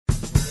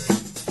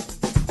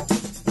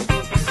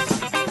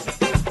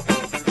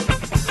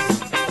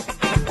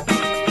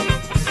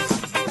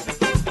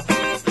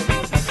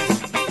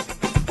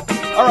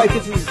right,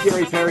 this is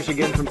Gary Parrish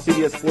again from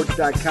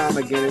CBSSports.com.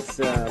 Again, it's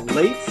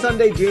late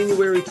Sunday,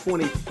 January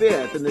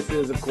 25th, and this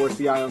is, of course,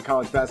 the Eye on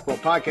College Basketball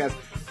Podcast,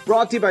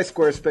 brought to you by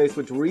Squarespace,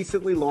 which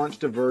recently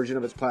launched a version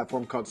of its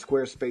platform called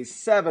Squarespace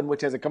 7,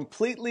 which has a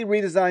completely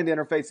redesigned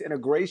interface,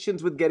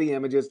 integrations with Getty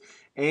Images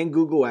and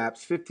Google Apps,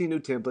 15 new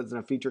templates, and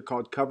a feature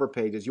called Cover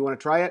Pages. You want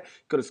to try it?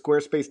 Go to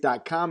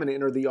squarespace.com and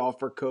enter the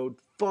offer code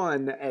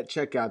FUN at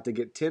checkout to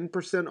get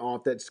 10%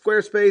 off. That's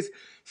Squarespace.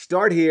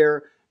 Start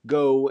here.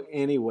 Go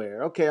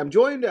anywhere. Okay, I'm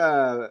joined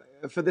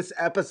for this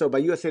episode by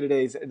USA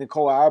Today's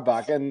Nicole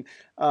Auerbach. And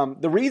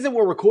the reason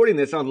we're recording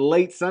this on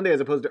late Sunday as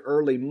opposed to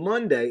early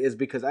Monday is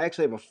because I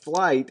actually have a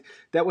flight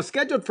that was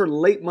scheduled for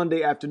late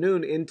Monday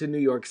afternoon into New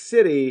York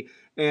City.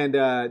 And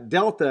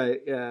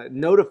Delta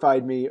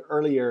notified me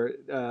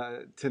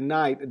earlier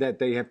tonight that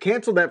they have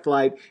canceled that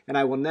flight, and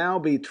I will now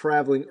be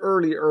traveling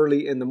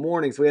early in the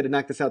morning. So we had to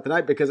knock this out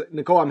tonight because,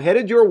 Nicole, I'm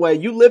headed your way.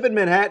 You live in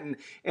Manhattan,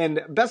 and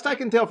best I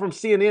can tell from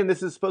CNN,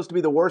 this is supposed to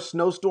be the worst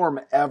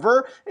snowstorm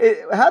ever.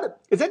 Is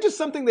that just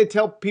something they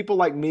tell people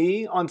like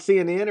me on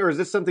CNN, or is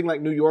this something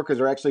like New Yorkers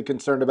are actually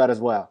concerned about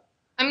as well?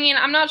 I mean,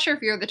 I'm not sure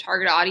if you're the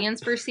target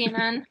audience for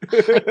CNN,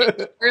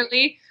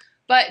 really.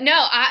 But no,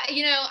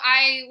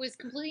 I was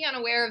completely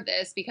unaware of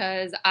this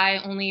because I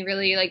only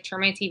really turn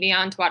my TV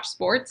on to watch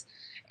sports.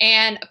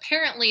 And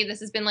apparently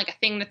this has been a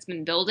thing that's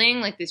been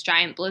building, this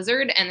giant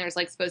blizzard. And there's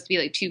supposed to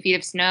be 2 feet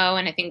of snow.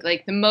 And I think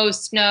the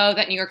most snow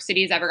that New York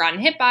City has ever gotten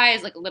hit by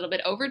is a little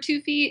bit over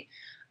 2 feet.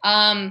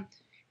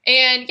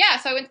 And yeah,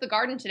 so I went to the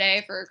Garden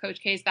today for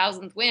Coach K's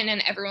 1000th win,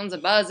 and everyone's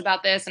abuzz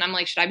about this. And I'm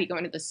like, should I be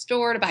going to the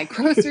store to buy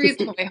groceries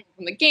on the way home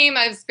from the game?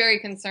 I was very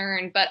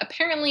concerned, but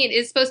apparently it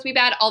is supposed to be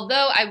bad.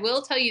 Although I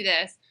will tell you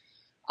this,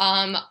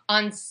 on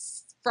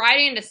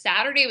Friday into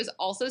Saturday, it was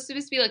also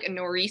supposed to be a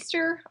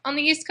nor'easter on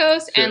the East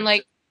Coast, sure.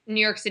 And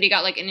New York City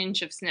got an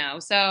inch of snow.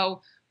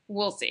 So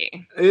we'll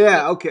see.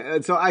 Yeah,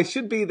 okay. So I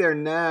should be there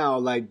now,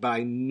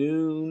 by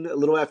noon, a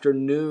little after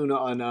noon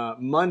on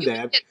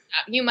Monday.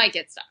 You might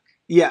get stuck.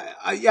 Yeah,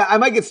 I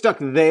might get stuck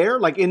there,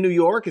 in New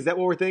York. Is that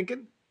what we're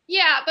thinking?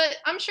 Yeah, but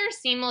I'm sure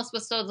Seamless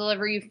will still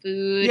deliver you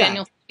food, and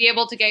you'll be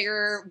able to get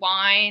your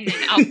wine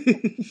and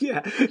alcohol.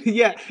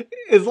 yeah.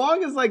 As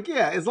long as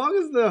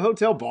the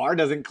hotel bar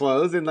doesn't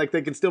close and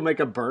they can still make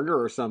a burger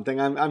or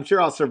something, I'm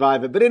sure I'll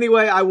survive it. But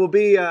anyway, I will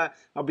be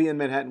I'll be in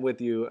Manhattan with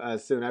you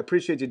soon. I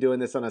appreciate you doing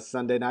this on a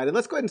Sunday night. And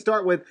let's go ahead and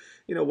start with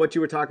what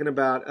you were talking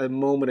about a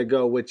moment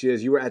ago, which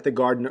is you were at the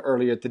Garden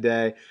earlier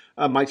today.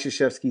 Mike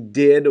Krzyzewski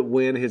did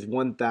win his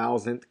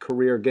 1,000th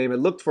career game. It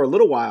looked for a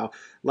little while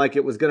like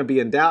it was going to be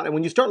in doubt. And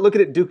when you start looking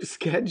at Duke's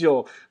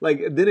schedule,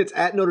 then it's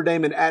at Notre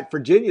Dame and at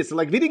Virginia. So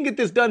if he didn't get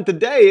this done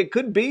today, it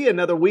could be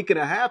another week and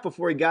a half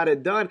before he got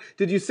it done.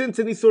 Did you sense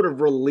any sort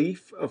of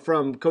relief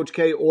from Coach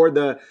K or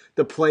the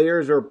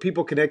players or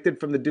people connected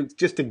from the Dukes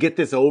just to get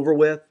this over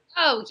with?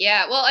 Oh,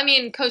 yeah. Well, I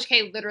mean, Coach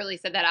K literally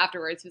said that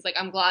afterwards. He was like,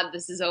 I'm glad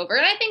this is over.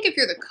 And I think if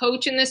you're the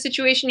coach in this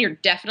situation, you're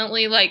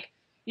definitely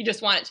you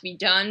just want it to be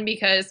done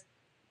because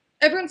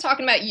everyone's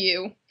talking about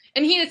you.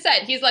 And he had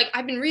said, he's like,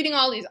 I've been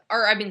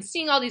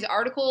seeing all these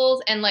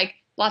articles and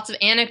lots of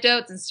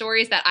anecdotes and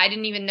stories that I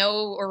didn't even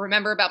know or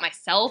remember about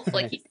myself.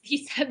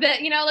 He said that,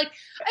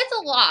 it's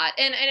a lot.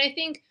 And I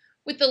think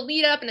with the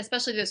lead up and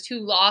especially those 2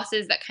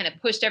 losses that kind of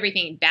pushed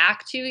everything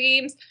back 2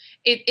 games,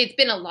 it's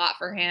been a lot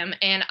for him.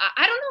 And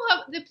I don't know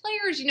how the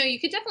players, you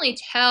could definitely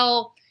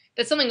tell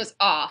that something was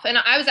off. And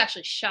I was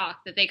actually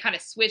shocked that they kind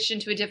of switched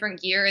into a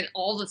different gear and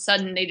all of a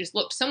sudden they just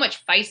looked so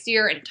much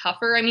feistier and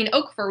tougher. I mean,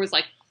 Okafor was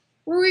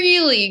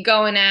really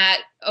going at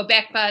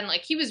Auerbach, and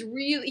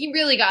he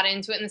really got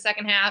into it in the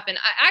second half. And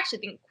I actually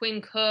think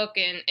Quinn Cook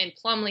and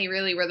Plumlee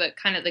really were the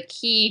kind of the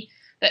key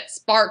that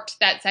sparked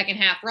that second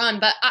half run.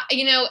 But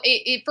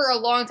for a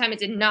long time, it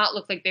did not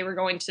look like they were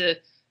going to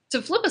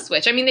flip a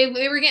switch. I mean,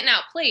 they were getting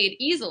outplayed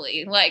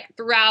easily,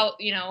 throughout,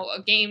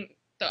 a game,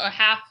 a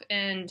half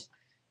and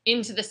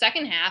into the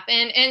second half.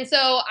 And so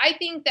I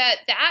think that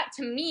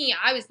to me,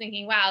 I was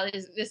thinking, wow,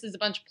 this is a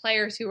bunch of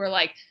players who are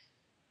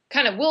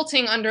kind of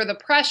wilting under the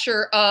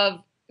pressure of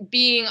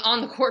being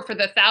on the court for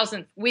the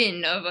 1000th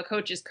win of a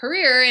coach's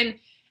career.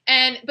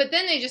 But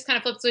then they just kind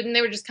of flipped switch and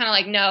they were just kind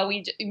of no,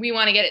 we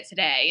want to get it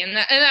today. And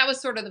that was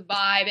sort of the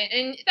vibe.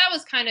 And that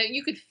was kind of,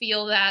 you could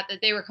feel that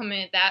they were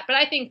coming at that. But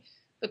I think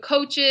the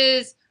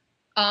coaches,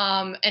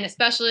 and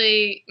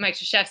especially Mike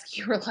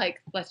Krzyzewski, were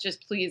let's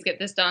just please get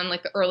this done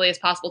the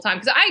earliest possible time.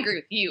 Because I agree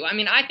with you. I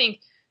mean, I think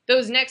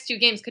those next 2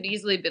 games could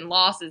easily have been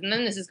losses. And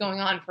then this is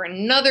going on for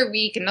another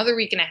week and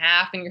a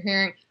half. And you're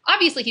hearing,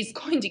 obviously, he's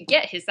going to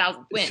get his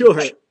 1000th win.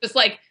 Sure. Just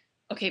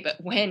okay,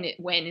 but when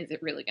is it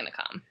really going to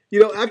come?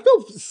 I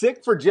feel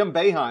sick for Jim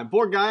Boeheim.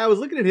 Poor guy. I was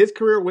looking at his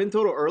career win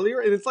total earlier,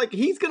 and it's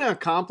he's going to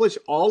accomplish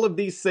all of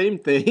these same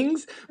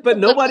things, but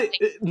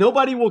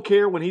nobody will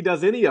care when he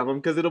does any of them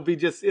because it'll be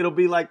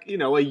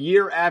a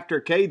year after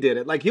K did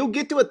it. He'll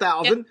get to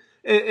 1,000. Yep.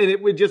 And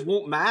it just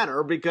won't matter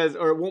or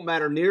it won't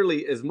matter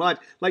nearly as much.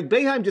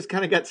 Boeheim just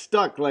kind of got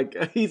stuck.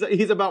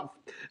 He's about,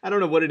 I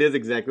don't know what it is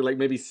exactly,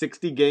 maybe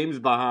 60 games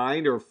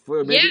behind or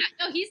maybe. Yeah,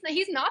 no,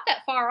 he's not that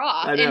far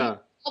off. I know.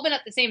 all been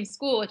at the same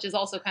school, which is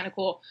also kind of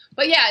cool.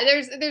 But yeah,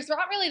 there's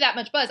not really that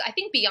much buzz. I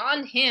think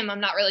beyond him, I'm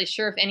not really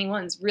sure if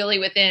anyone's really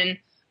within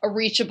a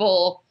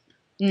reachable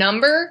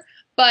number.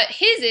 But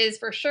his is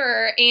for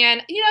sure.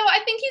 And, I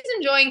think he's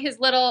enjoying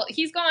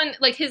he's gone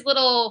like his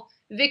little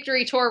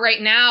victory tour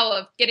right now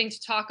of getting to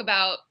talk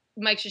about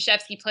Mike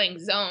Krzyzewski playing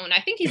zone.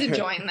 I think he's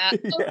enjoying that.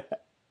 So Yeah.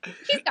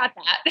 He's got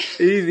that.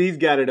 He's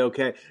got it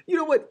okay. You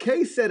know what?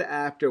 Kay said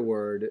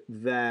afterward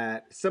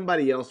that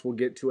somebody else will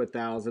get to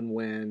 1,000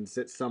 wins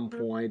at some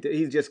point.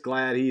 He's just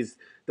glad he's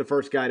the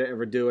first guy to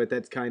ever do it.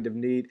 That's kind of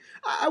neat.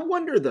 I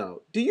wonder,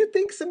 though, do you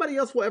think somebody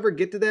else will ever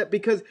get to that?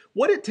 Because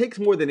what it takes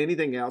more than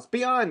anything else,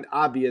 beyond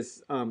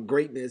obvious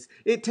greatness,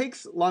 it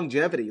takes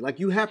longevity. Like,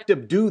 you have to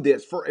do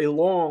this for a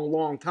long,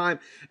 long time.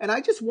 And I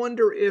just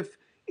wonder if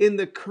in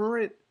the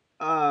current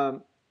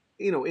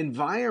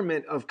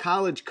environment of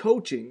college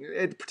coaching,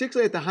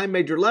 particularly at the high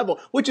major level,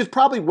 which is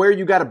probably where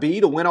you got to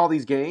be to win all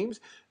these games.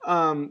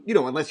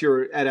 Unless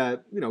you're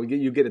at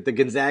you get at the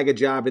Gonzaga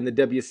job in the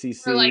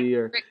WCC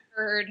or Rick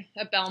Bird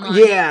at Belmont.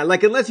 Yeah,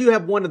 like unless you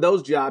have one of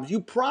those jobs,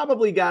 you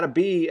probably got to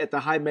be at the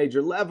high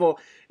major level.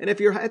 And if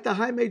you're at the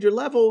high major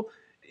level,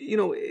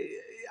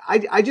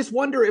 I just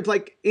wonder if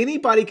like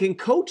anybody can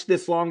coach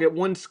this long at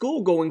one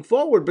school going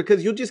forward,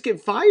 because you'll just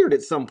get fired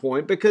at some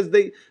point because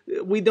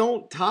we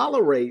don't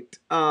tolerate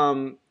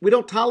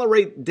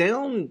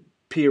down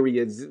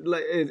periods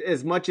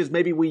as much as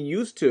maybe we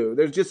used to.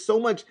 There's just so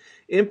much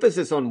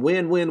emphasis on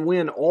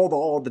win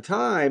all the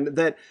time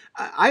that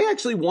I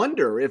actually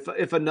wonder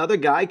if another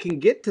guy can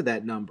get to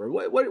that number.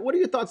 What are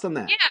your thoughts on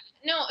that? Yeah,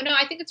 no,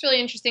 I think it's really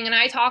interesting. And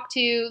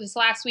this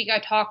last week I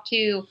talked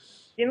to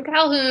Jim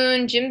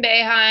Calhoun, Jim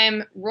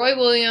Boeheim, Roy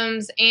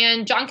Williams,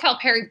 and John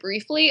Calipari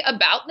briefly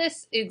about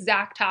this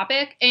exact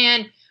topic.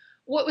 And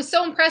what was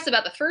so impressive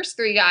about the first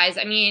three guys,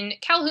 I mean,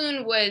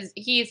 Calhoun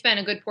he spent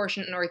a good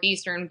portion at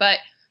Northeastern, but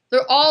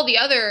all the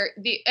other,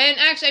 and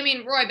actually, I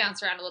mean, Roy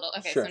bounced around a little.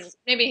 Okay, sure. So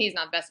maybe he's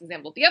not the best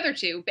example. The other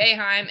two,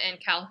 Boeheim and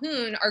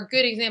Calhoun, are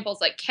good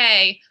examples like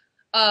Kay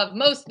of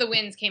most of the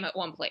wins came at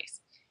one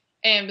place.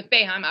 And with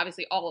Boeheim,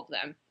 obviously all of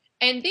them.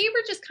 And they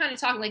were just kind of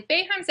talking, like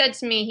Boeheim said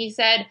to me, he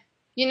said,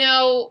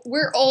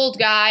 we're old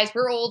guys,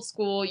 we're old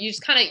school. You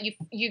just kind of,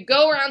 you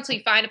go around until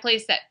you find a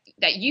place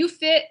that you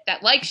fit,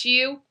 that likes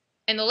you,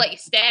 and they'll let you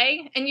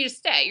stay, and you just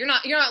stay. You're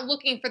not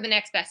looking for the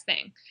next best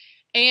thing.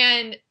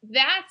 And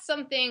that's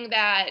something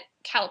that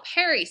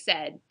Calipari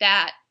said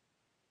that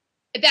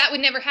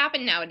would never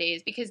happen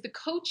nowadays because the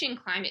coaching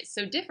climate is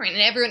so different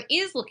and everyone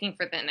is looking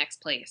for the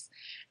next place.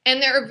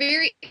 And there are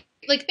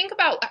think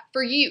about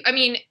for you, I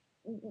mean,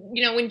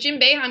 when Jim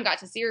Boeheim got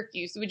to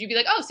Syracuse, would you be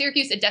like, oh,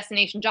 Syracuse, a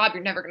destination job,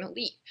 you're never going to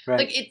leave?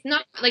 Right. Like, it's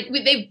not like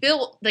they've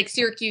built like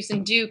Syracuse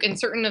and Duke and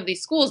certain of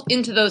these schools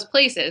into those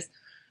places.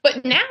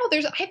 But now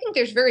I think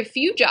there's very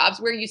few jobs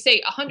where you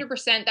say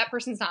 100% that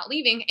person's not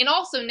leaving. And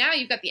also now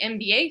you've got the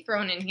NBA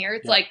thrown in here.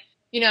 It's like,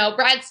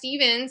 Brad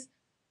Stevens,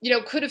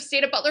 could have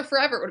stayed at Butler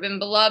forever. It would have been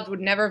beloved,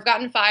 would never have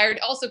gotten fired.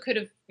 Also could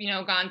have,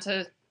 gone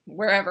to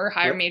wherever,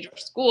 higher major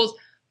schools.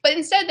 But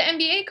instead the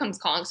NBA comes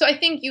calling. So I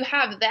think you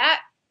have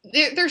that.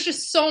 There's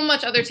just so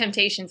much other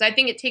temptations. I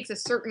think it takes a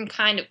certain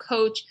kind of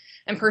coach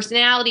and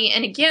personality.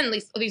 And again,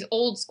 these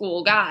old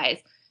school guys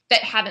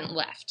that haven't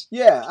left.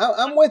 Yeah,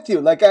 I'm with you.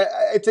 Like,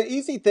 it's an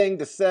easy thing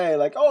to say,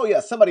 like, oh yeah,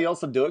 somebody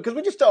else will do it, because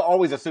we just don't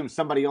always assume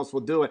somebody else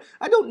will do it.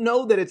 I don't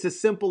know that it's as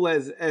simple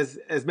as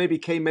maybe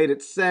Kay made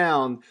it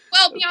sound.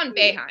 Well, beyond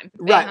Boeheim.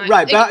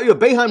 Right.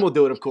 Boeheim will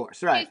do it, of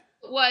course. Right.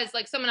 It was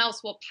like someone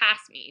else will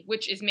pass me,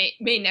 which may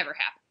never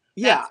happen.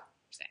 Yeah.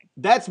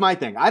 That's my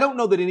thing. I don't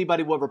know that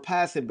anybody will ever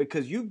pass him,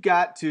 because you've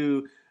got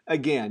to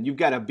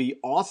be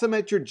awesome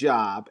at your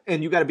job,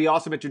 and you got to be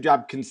awesome at your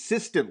job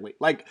consistently,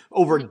 like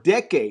over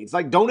decades.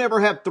 Like, don't ever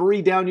have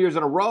 3 down years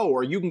in a row,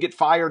 or you can get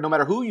fired no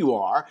matter who you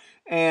are.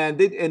 And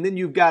then and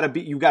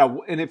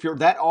if you're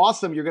that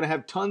awesome, you're going to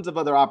have tons of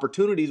other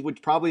opportunities,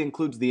 which probably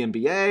includes the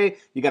NBA.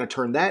 You got to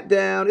turn that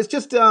down. It's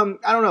just, I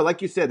don't know.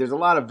 Like you said, there's a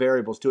lot of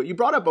variables to it. You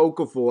brought up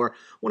Okafor. I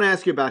want to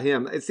ask you about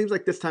him. It seems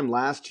like this time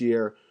last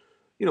year,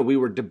 we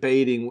were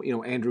debating,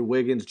 Andrew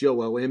Wiggins,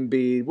 Joel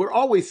Embiid. We're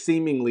always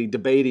seemingly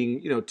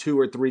debating, 2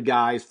 or 3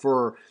 guys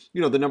for,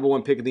 the number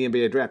 1 pick in the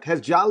NBA draft.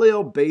 Has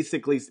Jahlil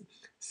basically,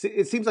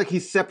 it seems like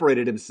he's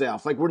separated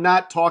himself. Like, we're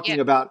not talking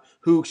about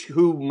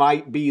who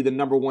might be the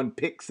number 1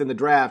 picks in the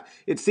draft.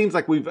 It seems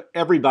like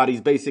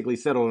everybody's basically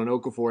settled on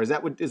Okafor.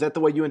 Is that the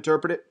way you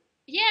interpret it?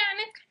 Yeah, and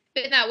it's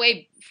been that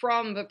way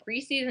from the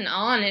preseason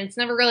on, and it's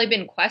never really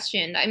been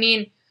questioned. I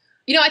mean,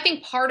 I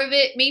think part of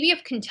it, maybe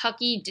if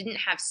Kentucky didn't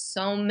have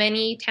so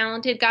many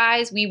talented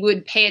guys, we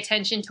would pay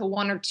attention to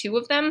 1 or 2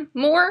 of them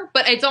more.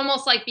 But it's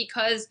almost like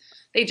because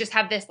they just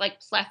have this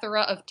like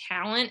plethora of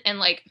talent and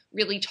like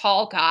really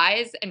tall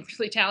guys and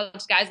really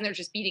talented guys, and they're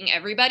just beating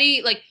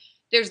everybody, like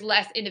there's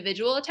less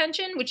individual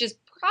attention, which is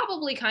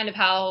probably kind of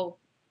how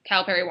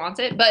Calipari wants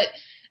it. But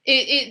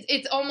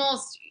it's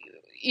almost,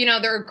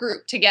 they're a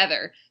group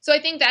together. So I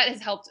think that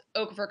has helped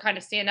Okafor kind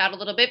of stand out a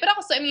little bit. But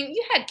also, I mean,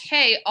 you had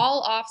Kay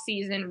all off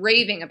season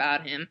raving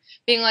about him,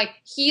 being like,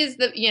 he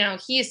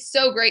is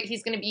so great.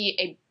 He's going to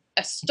be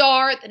a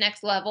star at the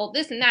next level,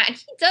 this and that. And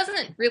he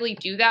doesn't really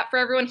do that for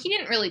everyone. He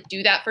didn't really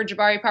do that for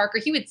Jabari Parker.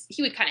 He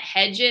would kind of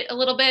hedge it a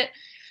little bit.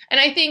 And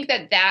I think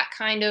that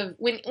kind of,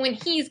 when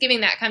he's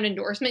giving that kind of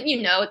endorsement,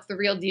 it's the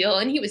real deal.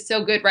 And he was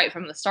so good right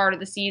from the start of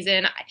the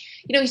season.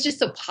 He's just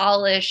so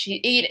polished.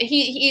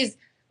 He's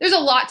there's a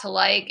lot to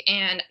like.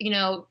 And,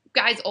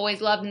 guys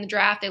always love in the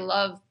draft. They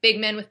love big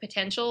men with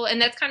potential.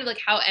 And that's kind of like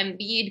how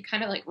Embiid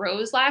kind of like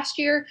rose last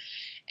year.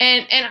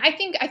 And I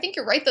think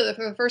you're right, though, that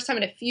for the first time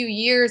in a few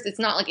years, it's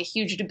not like a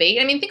huge debate.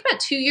 I mean, think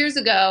about 2 years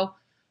ago.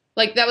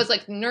 Like, that was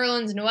like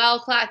Nerlens Noel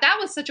class. That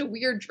was such a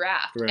weird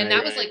draft. Right, and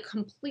that was like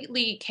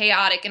completely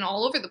chaotic and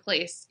all over the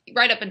place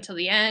right up until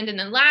the end. And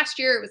then last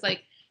year it was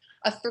like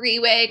a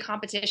three-way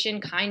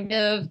competition kind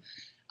of.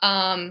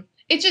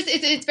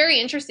 It's very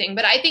interesting.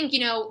 But I think,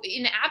 in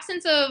the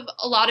absence of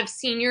a lot of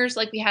seniors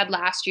like we had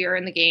last year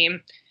in the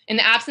game, in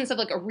the absence of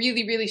like a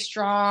really, really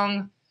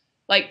strong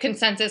like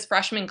consensus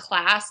freshman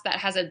class that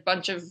has a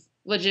bunch of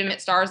legitimate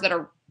stars that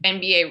are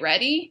NBA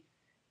ready,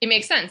 it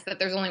makes sense that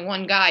there's only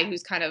one guy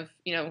who's kind of,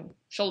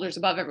 shoulders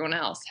above everyone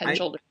else, head and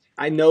shoulders.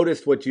 I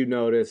noticed what you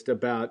noticed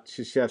about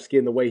Krzyzewski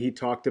and the way he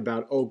talked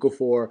about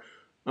Okafor.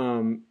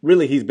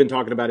 Really, he's been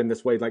talking about him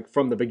this way, like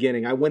from the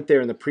beginning. I went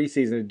there in the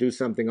preseason to do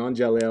something on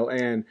Jahlil,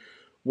 and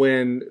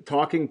when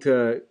talking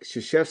to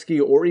Krzyzewski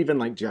or even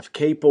like Jeff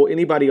Capel,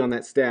 anybody on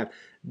that staff,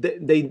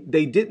 they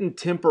didn't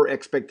temper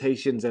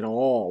expectations at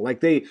all.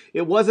 Like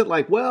it wasn't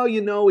like, well,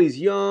 he's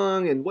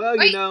young, and well,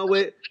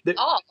 right.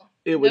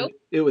 It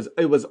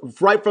was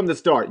right from the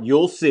start.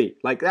 You'll see.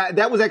 Like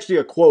that was actually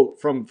a quote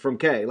from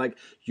Kay. Like,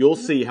 you'll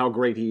see how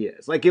great he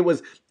is. Like, it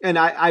was, and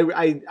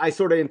I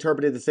sort of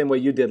interpreted the same way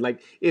you did.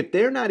 Like, if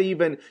they're not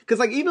even, because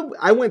like even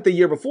I went the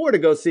year before to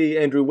go see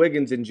Andrew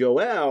Wiggins and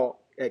Joel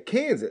at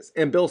Kansas,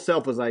 and Bill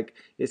Self was like,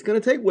 it's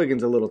going to take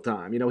Wiggins a little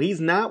time.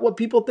 He's not what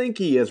people think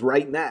he is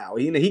right now.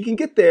 He can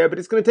get there, but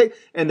it's going to take.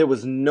 And there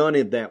was none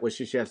of that with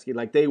Krzyzewski.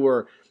 Like they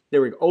were,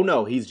 oh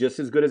no, he's just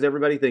as good as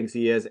everybody thinks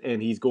he is,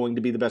 and he's going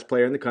to be the best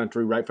player in the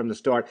country right from the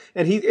start.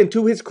 And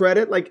to his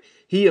credit, like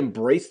he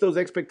embraced those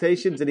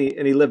expectations and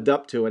he lived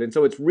up to it. And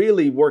so it's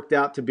really worked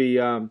out to be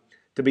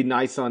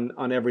nice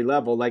on every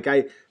level. Like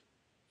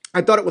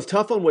I thought it was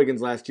tough on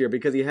Wiggins last year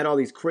because he had all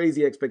these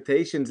crazy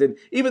expectations. And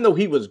even though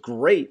he was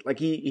great, like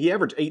he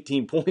averaged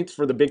 18 points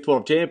for the Big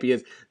 12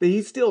 champions,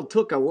 he still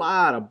took a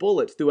lot of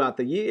bullets throughout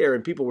the year,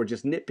 and people were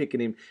just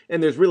nitpicking him.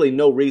 And there's really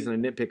no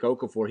reason to nitpick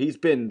Okafor. He's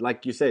been,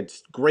 like you said,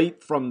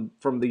 great from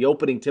the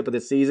opening tip of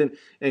the season,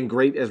 and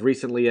great as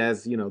recently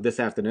as, this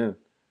afternoon.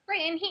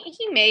 Right, and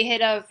he may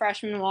hit a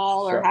freshman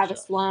wall or have a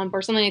slump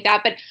or something like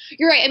that. But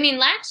you're right. I mean,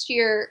 last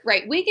year,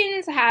 right,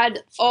 Wiggins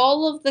had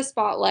all of the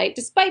spotlight,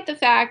 despite the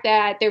fact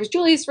that there was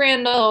Julius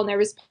Randle and there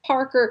was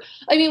Parker.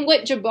 I mean,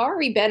 what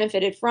Jabari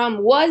benefited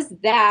from was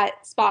that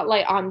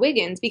spotlight on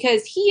Wiggins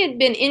because he had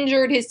been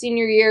injured his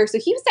senior year. So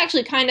he was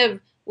actually kind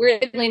of,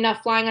 weirdly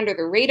enough, flying under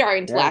the radar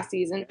into last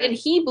season. And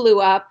he blew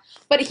up,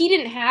 but he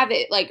didn't have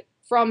it, like,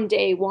 from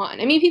day one.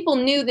 I mean, people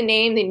knew the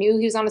name. They knew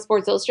he was on a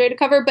Sports Illustrated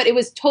cover, but it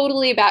was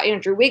totally about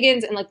Andrew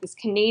Wiggins and like this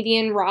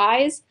Canadian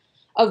rise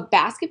of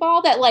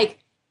basketball that like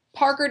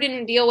Parker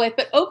didn't deal with.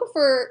 But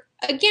Okafor,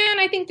 again,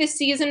 I think this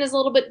season is a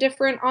little bit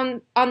different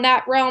on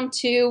that realm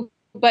too.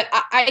 But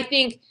I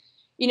think,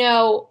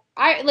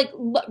 I like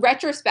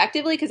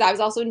retrospectively, because I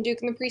was also in Duke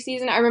in the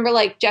preseason, I remember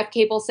like Jeff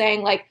Capel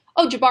saying like,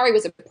 oh, Jabari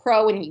was a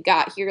pro when he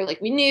got here. Like,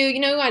 we knew,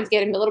 we wanted to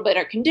get him a little bit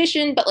of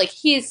condition, but, like,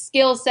 his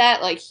skill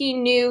set, like, he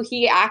knew,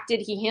 he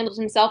acted, he handled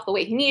himself the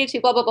way he needed to,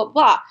 blah, blah, blah,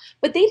 blah.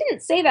 But they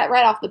didn't say that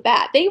right off the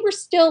bat. They were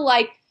still,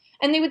 like,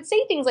 and they would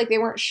say things like they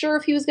weren't sure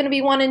if he was going to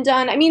be one and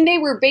done. I mean, they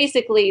were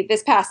basically,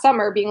 this past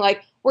summer, being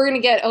like, we're going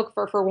to get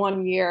Okafor for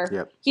 1 year.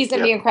 Yep. He's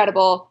going to be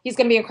incredible. He's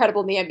going to be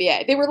incredible in the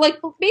NBA. They were like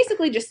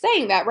basically just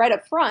saying that right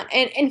up front.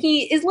 And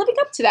he is living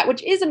up to that,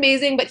 which is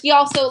amazing. But he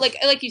also, like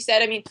you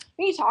said, I mean,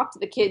 when you talk to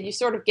the kid, you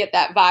sort of get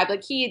that vibe.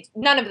 Like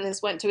none of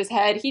this went to his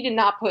head. He did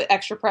not put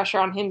extra pressure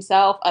on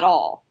himself at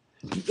all.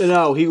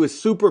 No, he was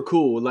super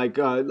cool. Like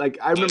I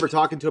remember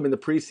talking to him in the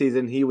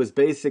preseason. He was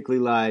basically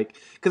like,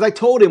 because I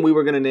told him we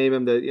were going to name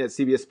him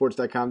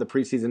CBSSports.com the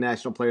preseason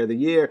National Player of the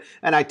Year,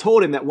 and I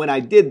told him that when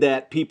I did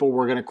that, people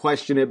were going to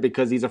question it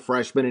because he's a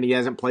freshman and he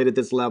hasn't played at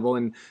this level,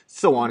 and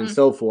so on and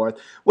so forth.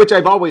 Which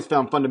I've always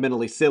found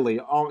fundamentally silly.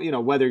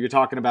 Whether you're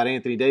talking about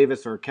Anthony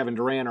Davis or Kevin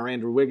Durant or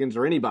Andrew Wiggins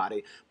or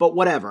anybody, but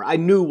whatever. I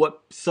knew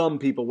what some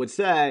people would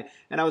say,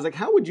 and I was like,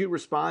 how would you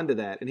respond to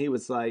that? And he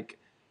was like,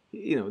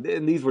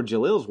 and these were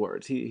Jahlil's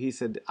words. He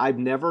said, I've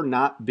never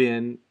not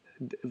been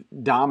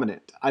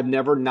dominant. I've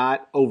never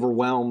not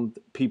overwhelmed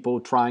people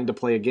trying to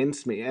play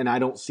against me. And I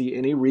don't see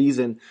any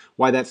reason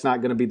why that's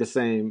not going to be the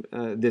same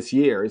this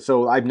year.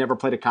 So I've never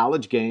played a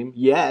college game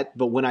yet.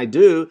 But when I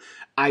do,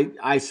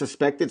 I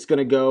suspect it's going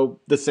to go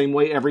the same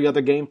way every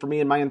other game for me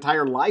in my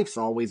entire life's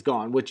always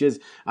gone, which is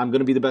I'm going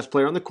to be the best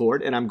player on the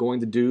court and I'm going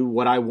to do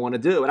what I want to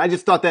do. And I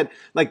just thought that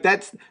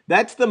that's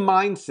the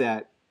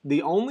mindset.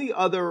 The only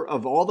other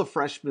of all the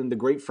freshmen, the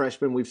great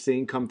freshmen we've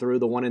seen come through,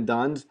 the one and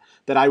dones,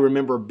 that I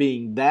remember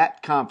being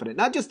that confident,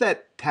 not just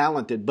that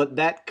talented, but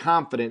that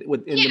confident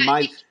in the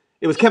mind.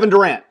 It was Kevin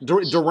Durant.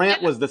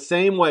 Durant was the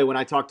same way when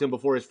I talked to him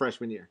before his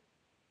freshman year.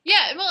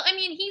 Yeah, well, I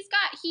mean,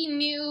 he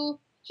knew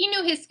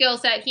his skill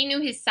set, he knew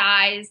his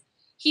size,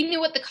 he knew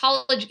what the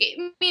college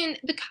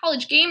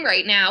game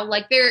right now,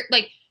 like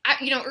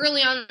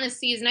early on this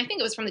season, I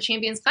think it was from the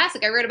Champions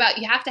Classic, I read about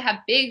you have to have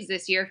bigs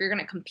this year if you're going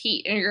to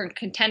compete and you're going to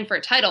contend for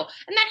a title,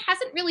 and that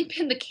hasn't really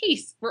been the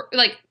case for,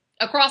 like,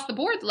 across the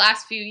board the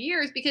last few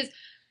years because.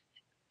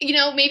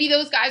 Maybe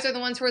those guys are the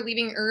ones who are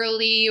leaving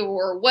early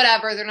or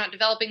whatever. They're not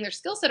developing their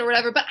skill set or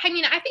whatever. But, I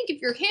mean, I think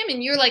if you're him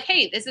and you're like,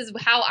 hey, this is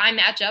how I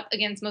match up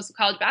against most of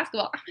college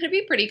basketball, I'm going to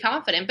be pretty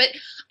confident. But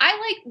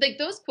I like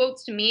those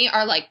quotes to me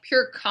are like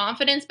pure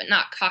confidence but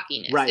not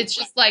cockiness. Right. It's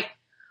just like,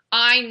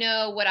 I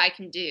know what I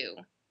can do.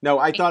 No,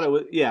 I thought it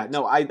was – yeah,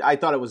 no, I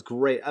thought it was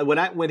great.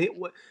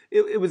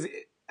 It was –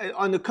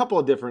 on a couple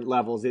of different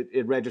levels,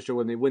 it registered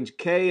with me. When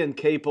Kay and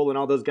Capel and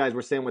all those guys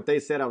were saying what they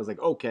said, I was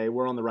like, okay,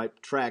 we're on the right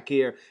track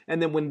here.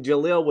 And then when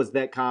Jahlil was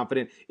that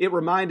confident, it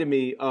reminded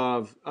me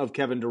of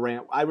Kevin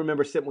Durant. I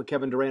remember sitting with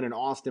Kevin Durant in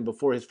Austin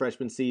before his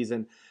freshman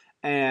season,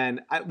 and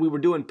we were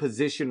doing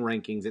position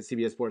rankings at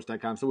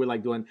CBSSports.com. So we're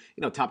like doing,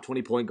 top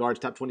 20 point guards,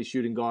 top 20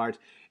 shooting guards.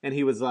 And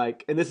he was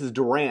like, and this is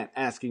Durant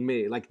asking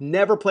me, like,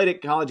 never played a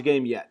college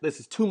game yet. This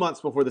is 2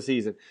 months before the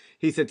season.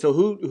 He said, so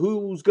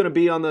who's going to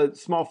be on the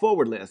small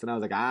forward list? And I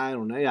was like, I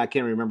don't know. I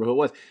can't remember who it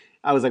was.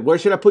 I was like, where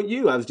should I put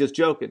you? I was just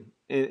joking.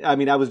 And, I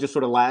mean, I was just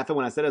sort of laughing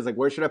when I said it. I was like,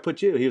 where should I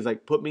put you? He was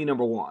like, put me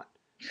number one.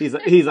 He's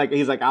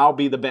like, I'll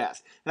be the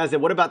best. And I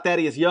said, what about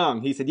Thaddeus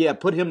Young? He said, yeah,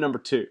 put him number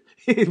 2.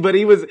 But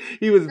he was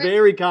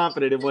very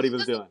confident in what he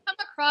was doing. Come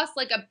across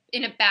like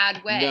in a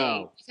bad way.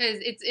 No. Because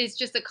it's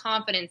just a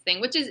confidence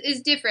thing, which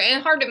is different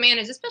and hard to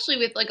manage, especially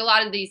with like a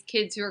lot of these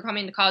kids who are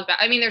coming to college.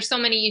 I mean, there's so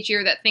many each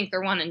year that think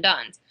they're one and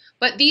done,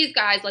 but these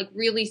guys like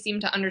really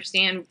seem to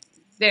understand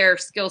their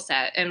skill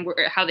set and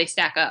how they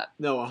stack up.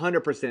 No,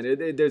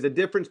 100%. There's a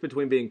difference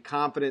between being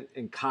confident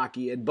and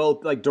cocky, and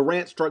both, like,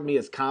 Durant struck me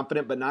as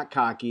confident but not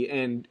cocky,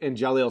 and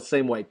Jahlil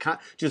same way.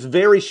 Just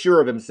very sure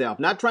of himself.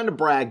 Not trying to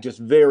brag, just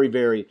very,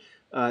 very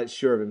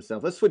sure of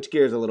himself. Let's switch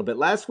gears a little bit.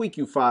 Last week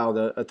you filed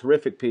a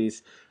terrific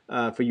piece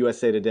for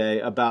USA Today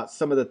about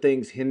some of the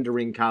things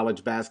hindering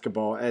college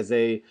basketball as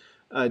a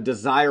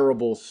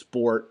desirable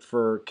sport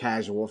for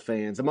casual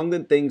fans. Among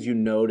the things you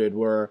noted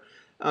were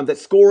that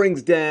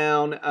scoring's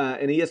down.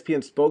 An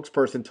ESPN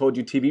spokesperson told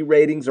you TV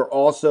ratings are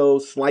also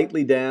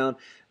slightly down.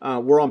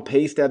 We're on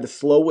pace to have the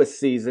slowest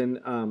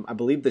season, I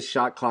believe, the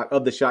shot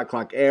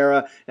clock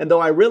era. And though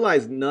I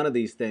realize none of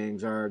these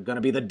things are going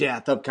to be the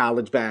death of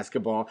college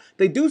basketball,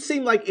 they do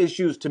seem like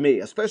issues to me,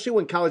 especially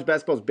when college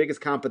basketball's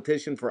biggest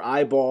competition for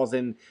eyeballs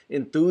and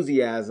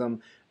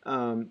enthusiasm,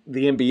 the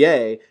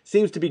NBA,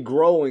 seems to be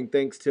growing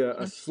thanks to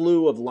a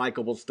slew of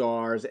likable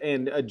stars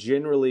and a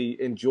generally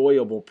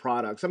enjoyable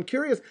product. So I'm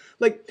curious,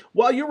 like,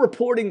 while you're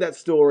reporting that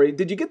story,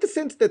 did you get the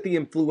sense that the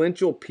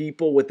influential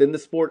people within the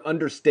sport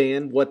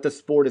understand what the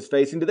sport is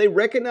facing? Do they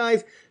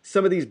recognize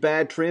some of these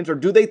bad trends, or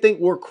do they think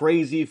we're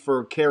crazy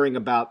for caring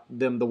about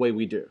them the way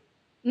we do?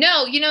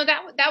 No,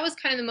 that was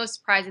kind of the most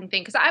surprising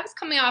thing because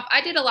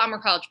I did a lot more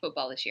college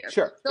football this year.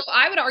 Sure. So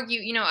I would argue,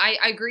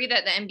 I agree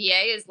that the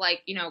NBA is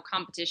like,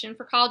 competition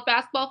for college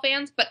basketball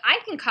fans, but I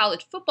think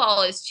college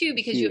football is too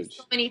because Huge. You have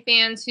so many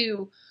fans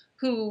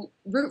who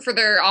root for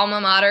their alma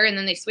mater and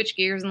then they switch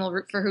gears and they'll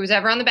root for who's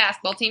ever on the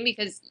basketball team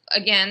because,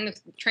 again,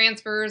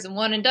 transfers and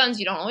one and dones,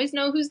 you don't always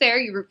know who's there.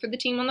 You root for the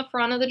team on the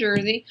front of the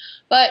jersey.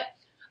 But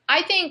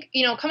I think,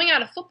 coming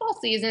out of football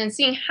season and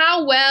seeing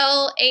how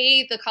well,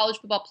 the college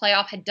football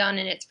playoff had done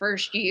in its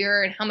first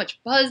year and how much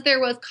buzz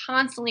there was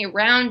constantly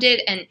around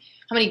it and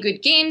how many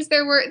good games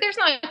there were. There's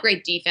not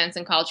great defense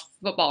in college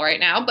football right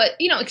now, but,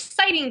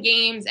 exciting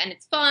games and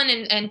it's fun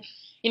and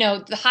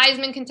the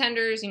Heisman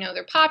contenders,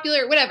 they're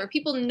popular, whatever.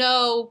 People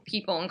know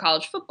people in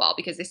college football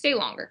because they stay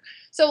longer.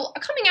 So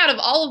coming out of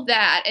all of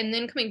that and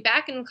then coming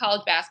back into the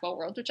college basketball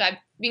world, which I've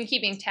been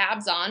keeping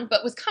tabs on,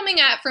 but was coming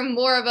at from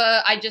more of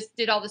I just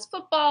did all this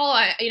football.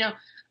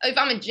 If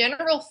I'm a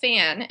general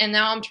fan and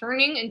now I'm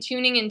turning and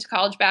tuning into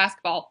college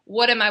basketball,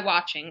 what am I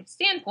watching?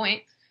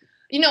 Standpoint.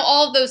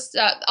 All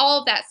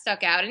of that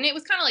stuck out. And it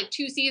was kind of like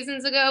 2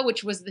 seasons ago,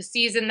 which was the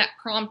season that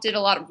prompted a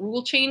lot of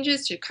rule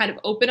changes to kind of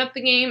open up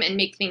the game and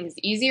make things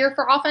easier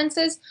for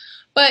offenses.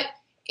 But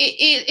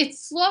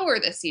it's slower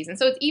this season.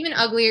 So it's even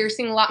uglier. You're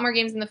seeing a lot more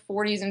games in the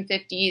 40s and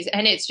 50s.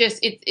 And it's just,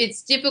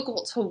 it's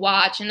difficult to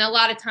watch. And a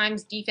lot of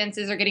times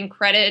defenses are getting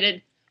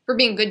credited for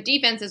being good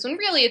defenses when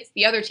really it's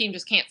the other team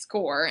just can't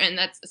score. And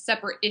that's a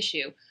separate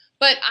issue.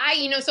 But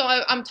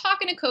I'm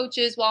talking to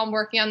coaches while I'm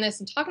working on this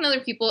and talking to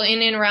other people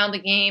in and around the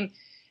game.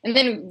 And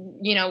then,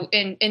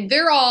 and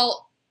they're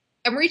all,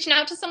 I'm reaching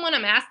out to someone,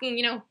 I'm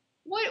asking,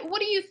 what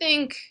do you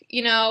think,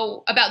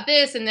 about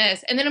this and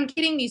this? And then I'm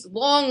getting these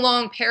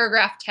long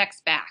paragraph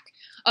texts back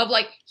of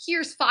like,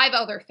 here's 5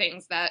 other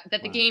things that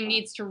the game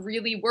needs to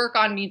really work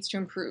on, needs to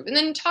improve. And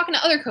then talking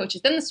to other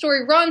coaches, then the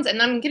story runs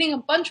and I'm getting a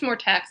bunch more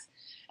texts.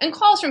 and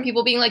calls from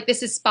people being like,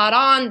 this is spot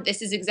on.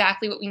 This is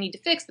exactly what we need to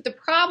fix. But the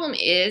problem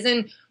is,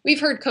 and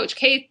we've heard Coach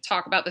K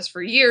talk about this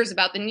for years,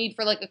 about the need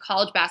for like a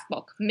college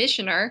basketball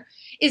commissioner,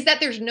 is that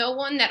there's no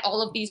one that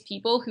all of these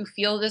people who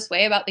feel this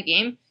way about the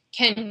game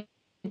can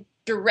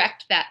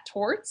direct that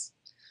towards.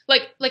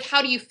 Like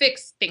how do you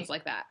fix things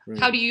like that? Right.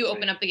 How do you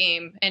open up the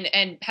game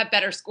and have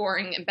better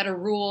scoring and better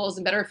rules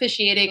and better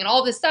officiating and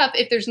all this stuff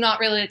if there's not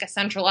really like a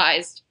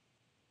centralized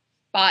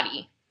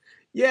body?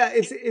 Yeah,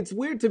 it's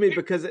weird to me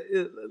because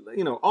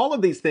all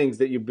of these things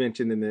that you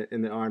mentioned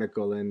in the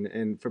article,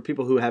 and for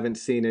people who haven't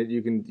seen it,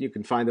 you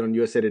can find it on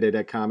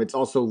usatoday.com. It's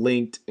also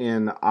linked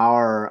in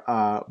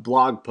our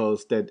blog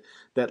post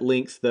that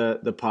links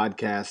the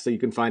podcast, so you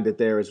can find it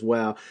there as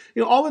well.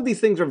 All of these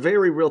things are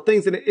very real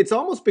things, and it's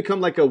almost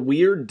become like a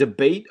weird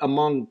debate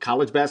among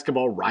college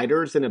basketball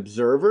writers and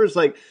observers.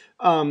 Like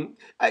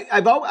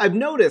I've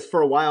noticed for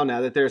a while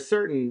now that there are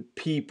certain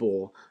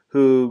people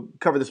who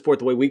cover the sport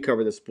the way we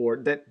cover the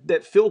sport,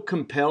 that feel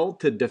compelled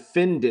to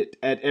defend it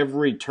at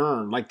every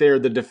turn, like they're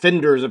the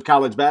defenders of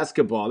college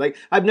basketball. Like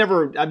I've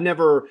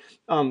never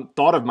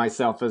thought of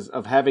myself as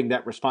of having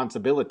that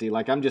responsibility.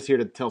 Like I'm just here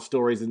to tell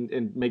stories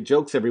and make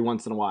jokes every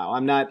once in a while.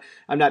 I'm not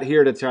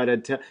here to try to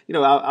tell.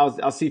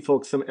 I'll see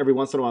folks every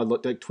once in a while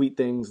tweet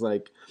things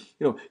like,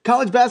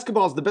 college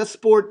basketball is the best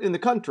sport in the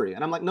country,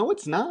 and I'm like, no,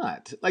 it's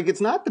not. Like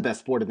it's not the best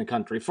sport in the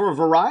country for a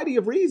variety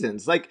of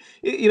reasons. Like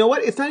you know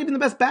what? It's not even the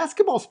best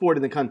basketball sport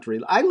in the country.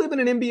 I live in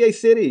an NBA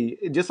city,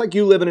 just like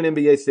you live in an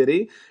NBA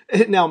city.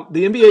 Now,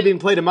 the NBA being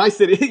played in my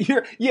city,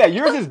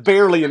 yours is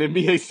barely an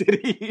NBA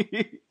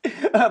city.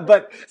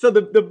 But so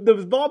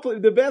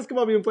the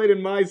basketball being played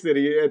in my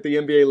city at the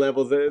NBA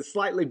levels is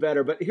slightly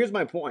better. But here's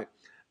my point.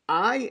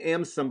 I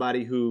am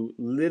somebody who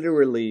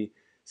literally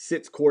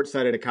sits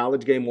courtside at a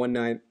college game one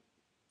night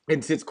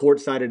and sits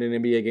courtside at an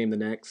NBA game the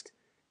next.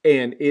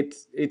 And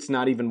it's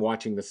not even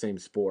watching the same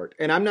sport.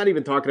 And I'm not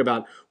even talking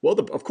about, well,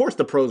 of course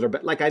the pros are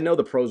better. Like I know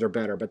the pros are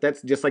better, but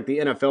that's just like the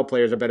NFL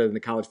players are better than the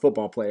college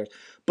football players.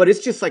 But it's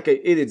just like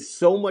it is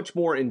so much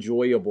more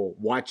enjoyable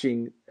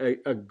watching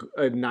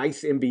a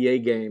nice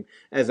NBA game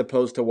as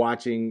opposed to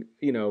watching,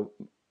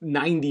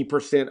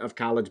 90% of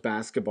college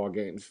basketball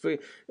games.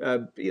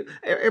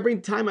 Every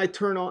time I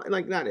turn on,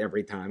 like not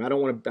every time, I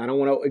don't want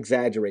to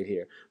exaggerate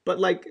here, but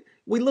like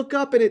we look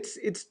up and it's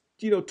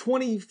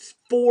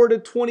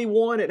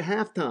 24-21 at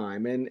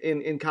halftime and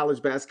in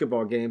college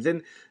basketball games,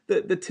 and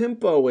the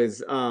tempo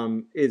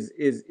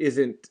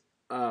isn't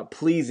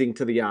pleasing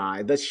to the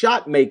eye. The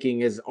shot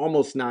making is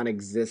almost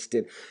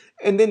non-existent.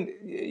 And then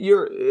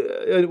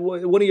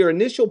one of your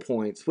initial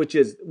points, which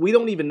is we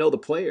don't even know the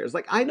players.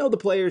 Like I know the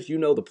players, you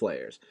know the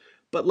players,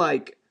 but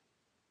like,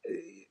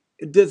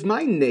 does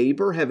my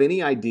neighbor have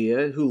any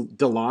idea who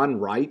DeLon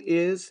Wright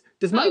is?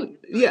 Does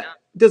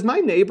my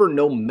neighbor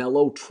know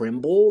Melo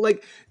Trimble?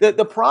 Like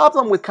the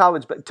problem with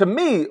college, to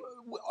me,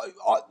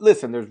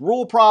 listen, there's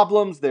rule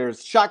problems,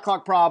 there's shot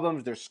clock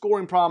problems, there's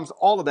scoring problems,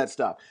 all of that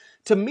stuff.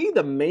 To me,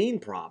 the main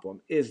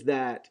problem is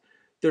that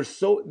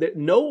that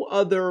no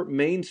other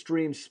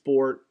mainstream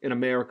sport in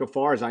America,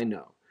 far as I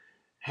know,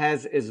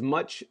 has as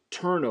much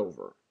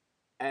turnover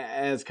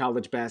as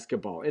college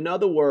basketball. In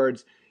other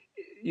words,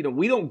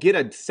 we don't get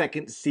a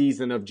second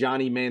season of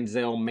Johnny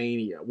Manziel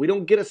mania. We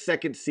don't get a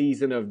second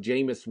season of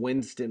Jameis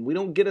Winston. We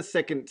don't get a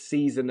second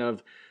season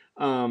of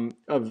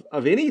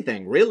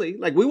anything really.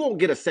 Like we won't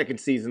get a second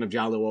season of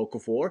Jahlil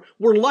Okafor.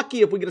 We're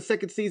lucky if we get a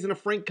second season of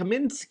Frank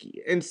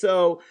Kaminsky. And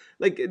so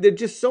like there's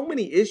just so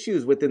many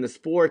issues within the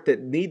sport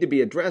that need to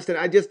be addressed. And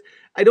I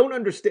don't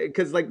understand,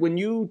 because like when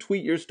you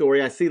tweet your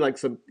story, I see like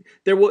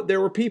there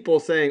were people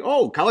saying,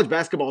 oh, college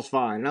basketball's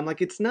fine. And I'm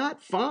like, it's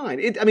not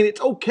fine.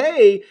 It's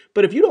okay,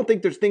 but if you don't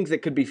think there's things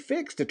that could be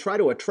fixed to try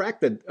to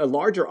attract a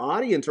larger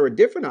audience or a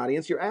different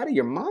audience, you're out of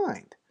your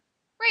mind.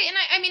 Right, and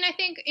I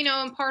think,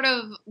 and part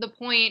of the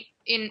point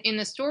in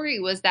the story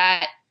was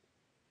that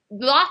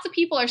lots of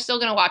people are still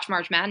going to watch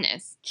March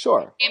Madness.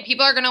 Sure. And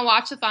people are going to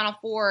watch the Final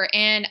Four. So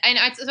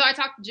I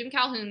talked to Jim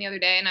Calhoun the other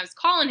day, and I was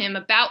calling him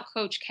about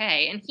Coach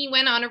K, and he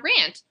went on a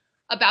rant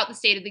about the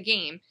state of the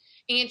game.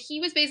 And he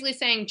was basically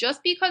saying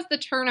just because the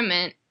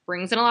tournament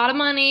brings in a lot of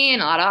money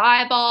and a lot of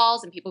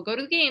eyeballs and people go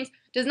to the games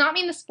does not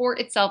mean the sport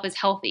itself is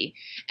healthy.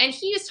 And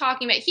he was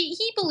talking about,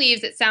 he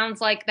believes, it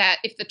sounds like, that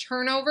if the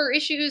turnover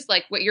issues,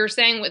 like what you're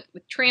saying with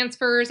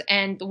transfers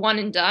and the one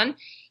and done,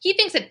 he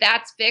thinks that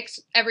that's fixed,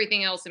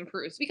 everything else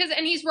improves.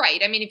 And he's right.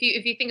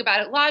 If you think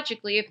about it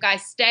logically, if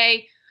guys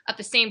stay at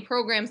the same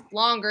programs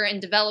longer and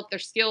develop their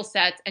skill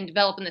sets and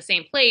develop in the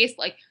same place,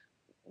 like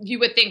you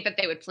would think that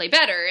they would play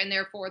better, and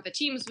therefore the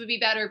teams would be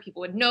better,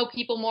 people would know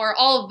people more,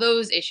 all of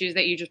those issues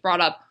that you just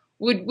brought up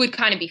would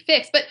kind of be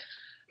fixed. But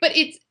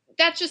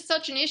that's just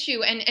such an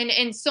issue,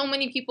 and so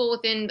many people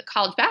within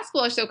college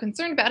basketball are so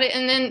concerned about it.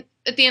 And then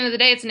at the end of the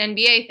day, it's an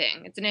NBA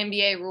thing. It's an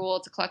NBA rule.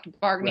 It's a collective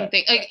bargaining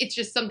thing. Like, it's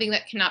just something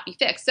that cannot be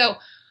fixed. So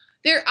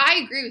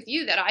I agree with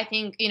you that I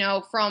think,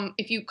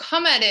 if you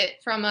come at it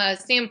from a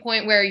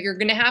standpoint where you're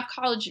going to have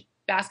college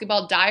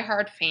basketball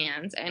diehard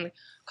fans and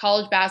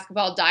college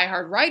basketball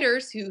diehard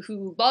writers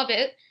who love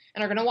it,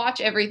 and are going to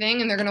watch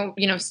everything, and they're going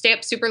to, stay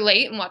up super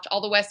late and watch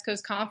all the West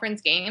Coast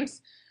Conference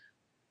games.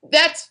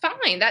 That's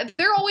fine. That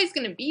they're always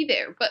going to be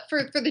there. But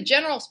for the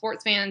general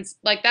sports fans,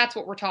 like, that's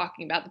what we're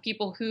talking about. The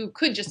people who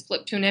could just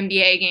flip to an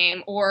NBA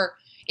game, or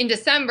in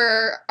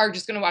December are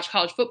just going to watch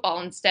college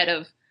football instead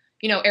of,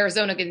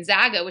 Arizona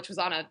Gonzaga, which was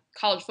on a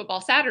college football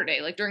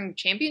Saturday, like during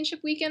championship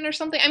weekend or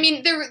something. I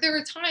mean, there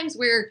were times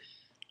where,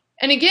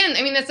 and again,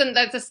 I mean, that's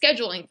a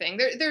scheduling thing.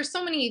 There's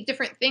so many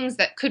different things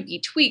that could be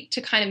tweaked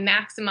to kind of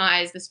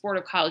maximize the sport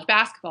of college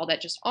basketball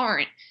that just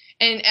aren't.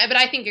 But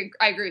I think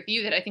I agree with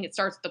you that I think it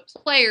starts with the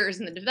players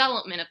and the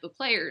development of the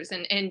players,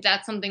 and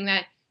that's something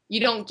that you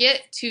don't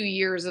get 2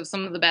 years of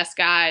some of the best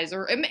guys.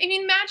 Or, I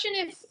mean,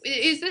 imagine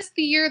is this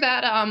the year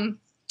that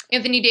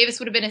Anthony Davis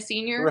would have been a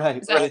senior?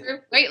 Right. Is that true?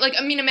 Right? Like,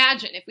 I mean,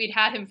 imagine if we'd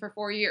had him for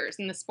 4 years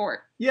in the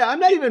sport. Yeah, I'm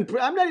not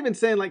even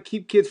saying like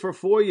keep kids for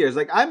 4 years.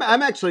 Like I'm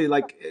actually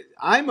like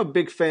I'm a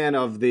big fan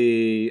of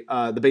the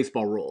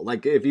baseball rule.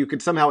 Like if you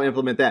could somehow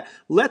implement that,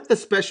 let the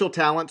special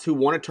talents who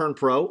want to turn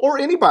pro, or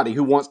anybody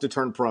who wants to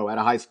turn pro at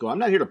a high school. I'm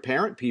not here to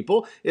parent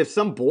people. If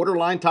some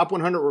borderline top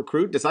 100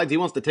 recruit decides he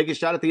wants to take a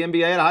shot at the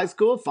NBA at a high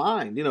school,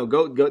 fine.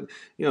 Go.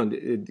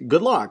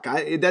 Good luck.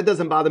 That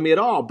doesn't bother me at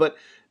all. But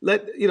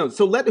let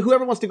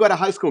whoever wants to go out of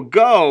high school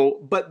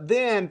go, but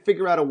then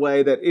figure out a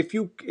way that if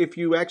you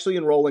actually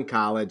enroll in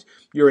college,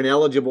 you're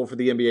ineligible for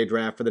the NBA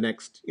draft for the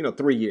next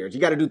 3 years. You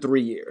got to do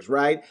 3 years,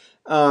 right?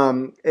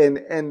 Then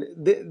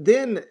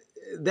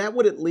that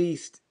would, at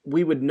least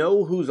we would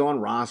know who's on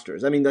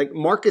rosters. I mean, like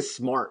Marcus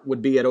Smart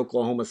would be at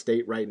Oklahoma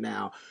State right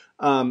now.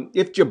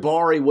 If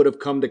Jabari would have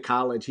come to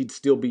college, he'd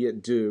still be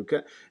at Duke.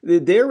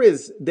 There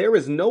is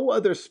no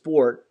other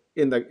sport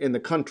in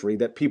the country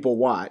that people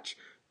watch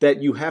that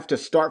you have to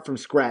start from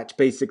scratch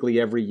basically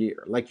every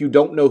year. Like you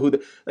don't know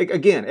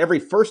again, every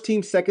first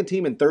team, second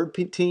team, and third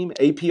team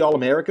AP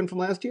All-American from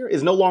last year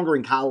is no longer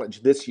in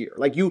college this year.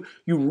 Like you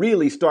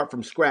really start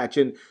from scratch.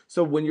 And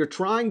so when you're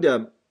trying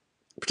to,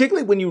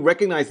 particularly when you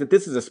recognize that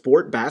this is a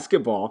sport,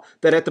 basketball,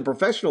 that at the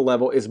professional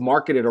level is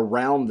marketed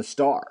around the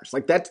stars.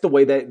 Like that's the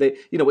way that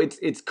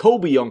it's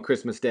Kobe on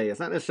Christmas Day. It's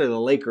not necessarily the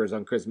Lakers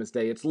on Christmas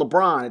Day. It's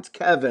LeBron, it's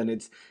Kevin,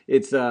 it's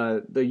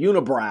the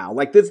unibrow.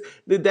 Like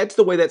that's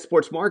the way that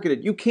sport's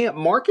marketed. You can't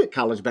market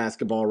college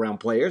basketball around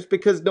players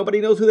because nobody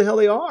knows who the hell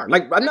they are.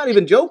 Like I'm not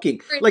even joking.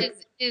 Like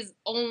is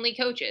only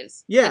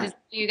coaches. Yeah. That is all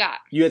you got.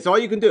 It's all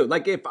you can do.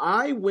 Like if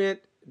I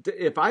went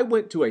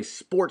to a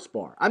sports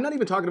bar, I'm not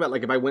even talking about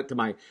like if I went to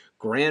my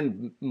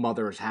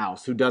grandmother's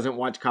house who doesn't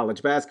watch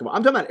college basketball.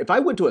 I'm talking about if I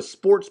went to a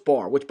sports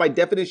bar, which by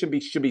definition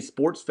should be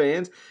sports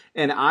fans,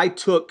 and I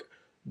took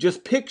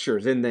just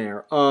pictures in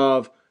there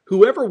of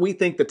whoever we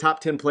think the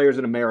top 10 players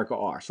in America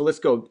are. So let's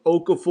go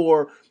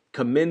Okafor,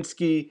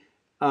 Kaminsky,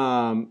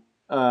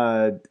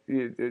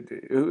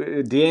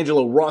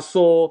 D'Angelo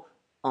Russell,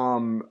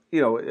 whoever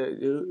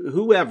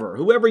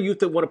you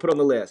want to put on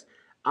the list.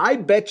 I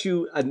bet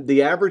you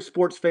the average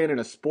sports fan in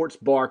a sports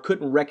bar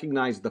couldn't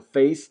recognize the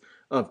face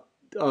of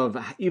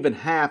even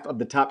half of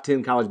the top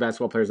 10 college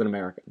basketball players in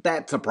America.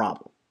 That's a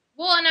problem.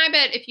 Well, and I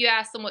bet if you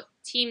asked them what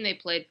team they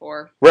played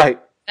for, right,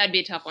 that'd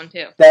be a tough one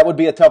too. That would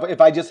be a tough one.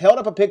 If I just held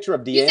up a picture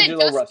of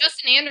D'Angelo Russell.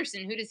 Justin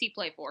Anderson, who does he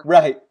play for?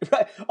 Right.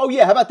 Oh,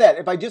 yeah, how about that?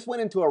 If I just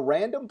went into a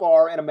random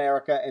bar in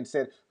America and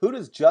said, who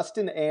does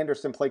Justin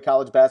Anderson play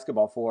college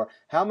basketball for?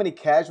 How many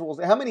casuals,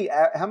 how many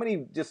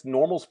just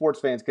normal sports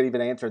fans could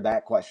even answer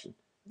that question?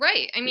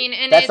 Right. I mean,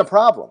 and that's a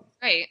problem.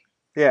 Right.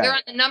 Yeah. They're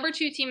on the number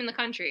 2 team in the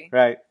country.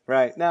 Right.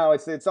 No,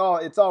 it's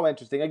all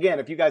interesting. Again,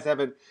 if you guys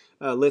haven't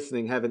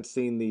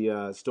seen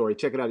the story,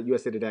 check it out at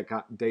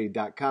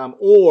usatoday.com,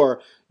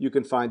 or you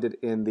can find it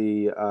in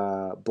the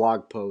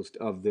blog post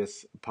of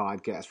this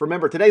podcast.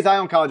 Remember, today's Eye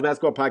on College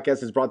Basketball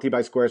podcast is brought to you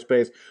by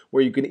Squarespace,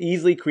 where you can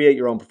easily create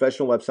your own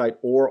professional website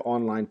or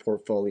online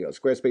portfolio.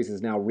 Squarespace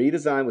is now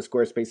redesigned with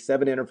Squarespace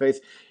 7 interface,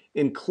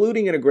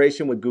 including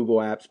integration with Google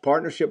Apps,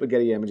 partnership with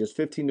Getty Images,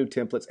 15 new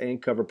templates,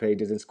 and cover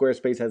pages. And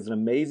Squarespace has an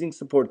amazing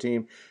support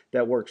team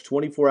that works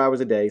 24 hours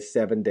a day,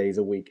 7 days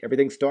a week.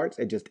 Everything starts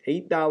at just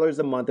 $8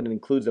 a month, and it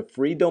includes a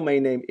free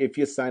domain name if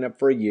you sign up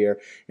for a year.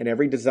 And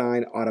every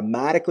design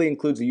automatically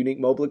includes a unique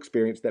mobile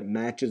experience that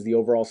matches the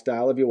overall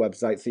style of your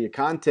website, so your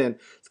content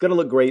is going to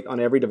look great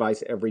on every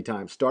device every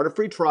time. Start a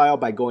free trial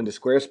by going to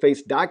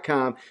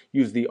squarespace.com.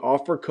 Use the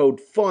offer code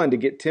FUN to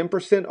get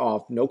 10%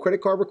 off. No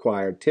credit card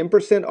required.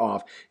 10%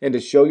 off. And to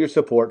show your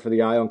support for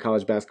the Eye on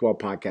College Basketball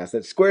podcast.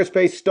 That's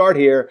Squarespace. Start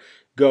here.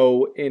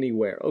 Go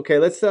anywhere. Okay,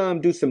 let's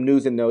do some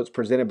news and notes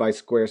presented by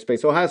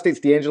Squarespace. Ohio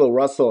State's D'Angelo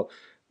Russell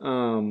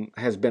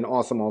has been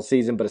awesome all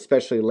season, but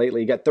especially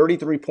lately. He got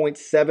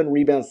 33.7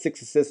 rebounds,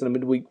 6 assists in a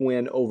midweek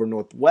win over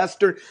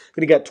Northwestern.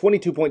 Then he got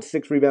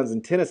 22.6 rebounds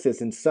and 10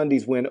 assists in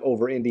Sunday's win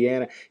over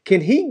Indiana.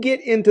 Can he get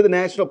into the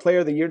National Player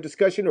of the Year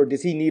discussion, or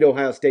does he need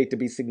Ohio State to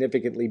be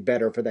significantly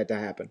better for that to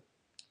happen?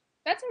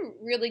 That's a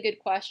really good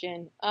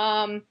question.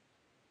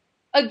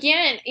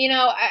 Again,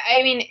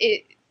 I mean,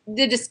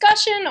 the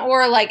discussion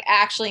or like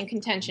actually in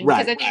contention,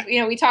 because I think,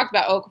 we talked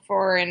about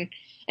Okafor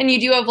and you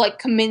do have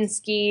like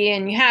Kaminsky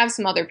and you have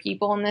some other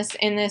people in this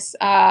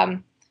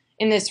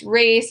in this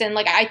race. And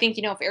like, I think,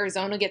 if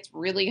Arizona gets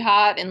really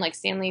hot and like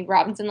Stanley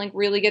Robinson like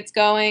really gets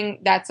going,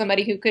 that's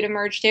somebody who could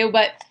emerge too.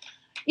 But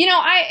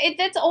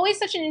that's always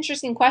such an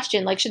interesting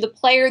question. Like, should the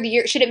player of the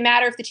year, should it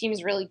matter if the team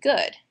is really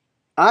good?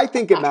 I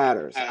think it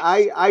matters.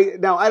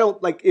 Now I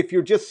don't like if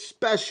you're just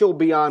special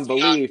beyond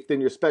belief,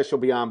 then you're special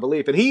beyond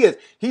belief. And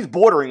he's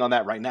bordering on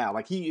that right now.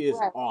 Like he is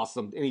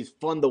awesome and he's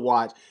fun to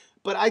watch.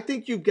 But I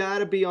think you've got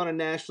to be on a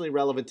nationally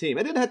relevant team.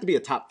 It doesn't have to be a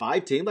top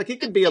 5 team. Like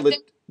it could be a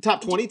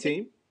top 20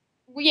 team.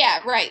 Yeah,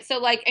 right. So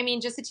like, I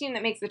mean, just a team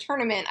that makes the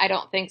tournament, I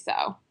don't think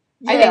so.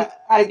 Yeah,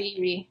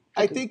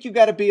 I think you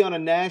got to be on a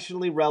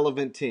nationally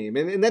relevant team.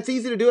 And that's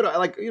easy to do.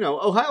 Like,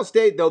 Ohio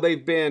State, though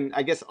they've been,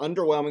 I guess,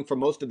 underwhelming for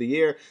most of the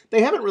year,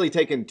 they haven't really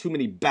taken too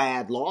many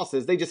bad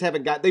losses. They've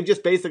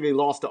just basically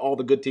lost to all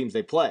the good teams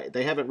they play.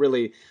 They haven't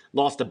really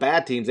lost to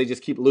bad teams. They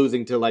just keep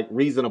losing to, like,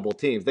 reasonable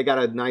teams. They got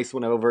a nice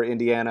one over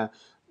Indiana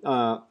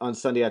on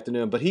Sunday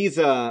afternoon. But he's,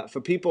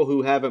 for people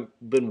who haven't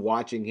been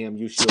watching him,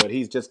 you should.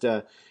 He's just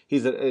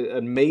he's an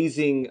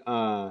amazing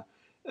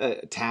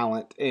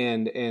talent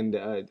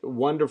and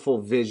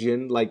wonderful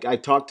vision. Like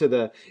it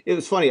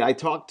was funny. I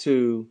talked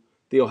to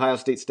the Ohio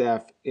State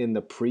staff in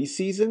the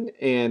preseason,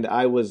 and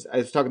I was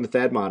talking to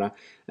Thad Matta,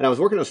 and I was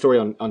working on a story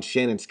on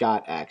Shannon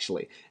Scott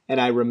actually, and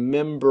I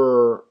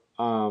remember.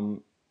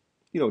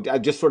 I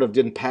just sort of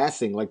in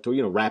passing, like,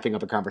 wrapping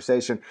up a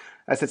conversation.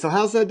 I said, so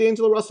how's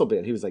D'Angelo Russell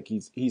been? He was like,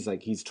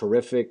 he's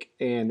terrific.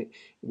 And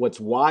what's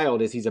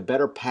wild is he's a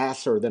better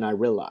passer than I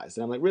realized.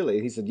 And I'm like, really?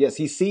 He said, yes,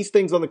 he sees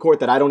things on the court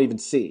that I don't even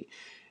see.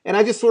 And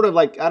I just sort of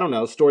like, I don't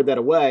know, stored that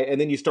away.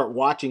 And then you start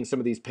watching some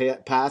of these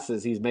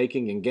passes he's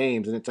making in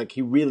games. And it's like,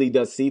 he really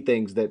does see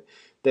things that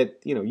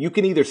you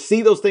can either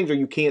see those things or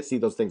you can't see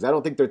those things. I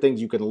don't think they're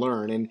things you can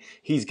learn. And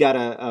he's got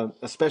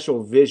a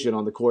special vision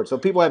on the court. So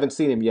if people haven't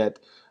seen him yet,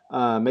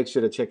 make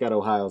sure to check out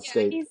Ohio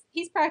State.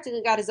 He's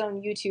practically got his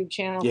own YouTube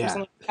channel for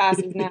some of the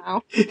passes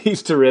now.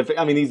 He's terrific.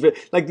 I mean, he's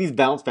like these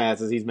bounce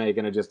passes he's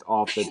making are just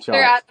off the charts.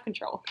 They're out of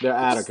control. They're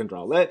out of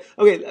control.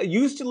 Okay,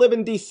 you used to live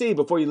in D.C.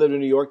 before you lived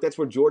in New York. That's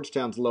where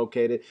Georgetown's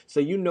located.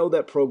 So you know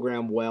that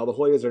program well. The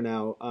Hoyas are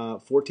now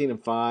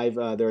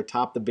 14-5. They're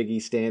atop the Big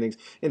East standings.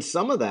 And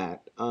some of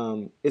that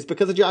is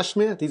because of Josh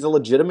Smith. He's a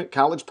legitimate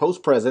college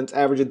post presence,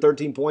 averaging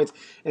 13 points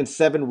and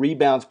 7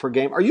 rebounds per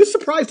game. Are you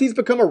surprised he's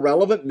become a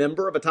relevant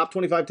member of a top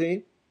 25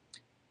 team?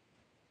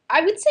 I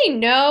would say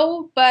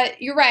no,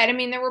 but you're right. I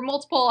mean, there were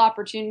multiple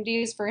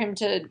opportunities for him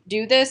to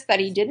do this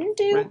that he didn't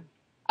do.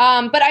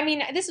 Right. But I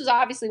mean, this was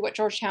obviously what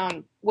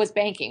Georgetown was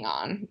banking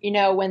on,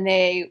 when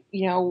they,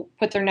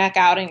 put their neck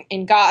out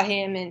and got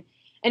him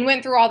and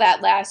went through all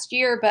that last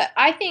year. But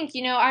I think,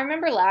 I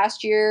remember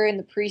last year in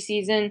the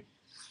preseason,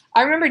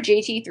 I remember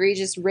JT3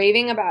 just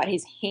raving about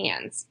his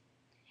hands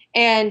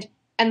and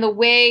the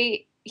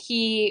way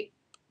he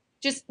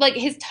just like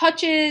his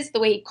touches, the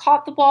way he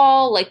caught the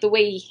ball, like the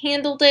way he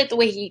handled it, the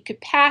way he could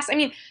pass. I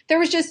mean, there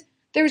was just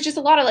a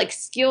lot of like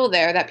skill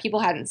there that people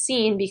hadn't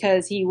seen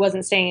because he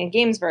wasn't staying in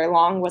games very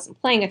long, wasn't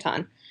playing a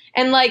ton.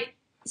 And like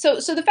so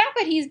the fact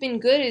that he's been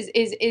good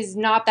is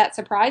not that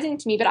surprising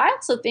to me. But I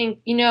also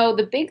think,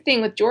 the big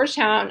thing with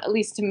Georgetown, at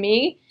least to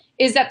me,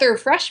 is that their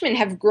freshmen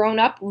have grown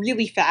up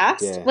really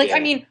fast. I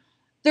mean,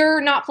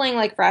 they're not playing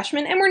like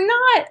freshmen, and we're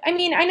not. I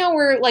mean, I know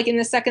we're like in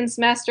the second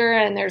semester,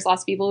 and there's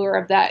lots of people who are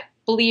of that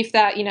belief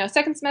that,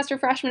 second semester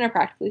freshmen are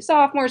practically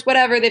sophomores,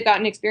 whatever, they've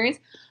gotten experience,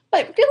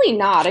 but really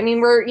not. I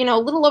mean, we're, a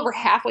little over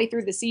halfway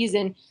through the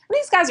season, and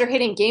these guys are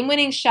hitting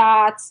game-winning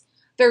shots.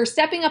 They're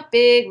stepping up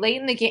big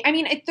late in the game. I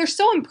mean, they're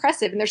so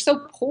impressive, and they're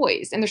so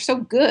poised, and they're so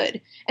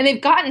good, and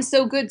they've gotten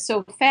so good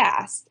so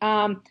fast.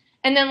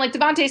 And then like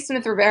Devontae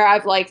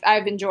Smith-Rivera,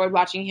 I've enjoyed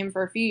watching him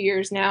for a few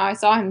years now. I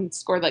saw him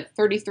scored like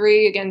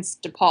 33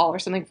 against DePaul or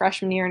something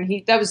freshman year, and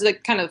that was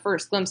like kind of the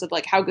first glimpse of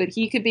like how good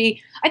he could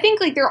be. I think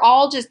like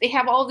they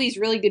have all these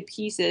really good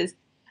pieces,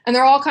 and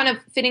they're all kind of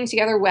fitting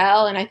together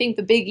well. And I think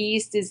the Big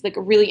East is like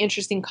a really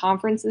interesting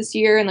conference this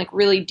year and like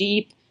really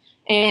deep,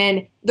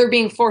 and they're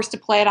being forced to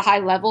play at a high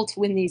level to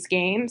win these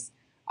games.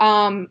 So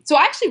I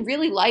actually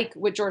really like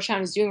what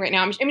Georgetown is doing right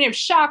now. I'm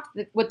shocked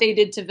at what they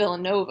did to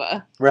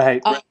Villanova.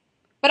 Right.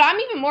 But I'm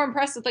even more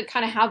impressed with like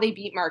kind of how they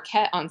beat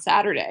Marquette on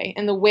Saturday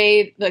and the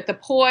way like the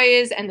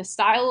poise and the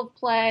style of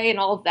play and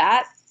all of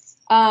that.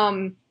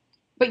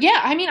 But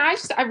yeah, I mean,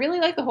 I really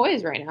like the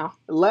Hoyas right now.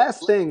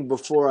 Last thing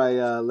before I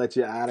let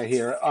you out of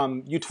here,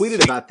 you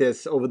tweeted about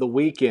this over the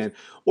weekend.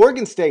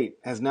 Oregon State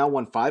has now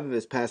won 5 of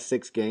its past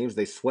 6 games.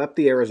 They swept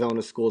the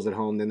Arizona schools at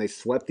home, then they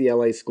swept the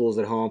LA schools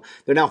at home.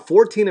 They're now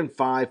 14-5,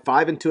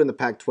 5-2 in the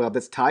Pac-12.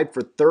 That's tied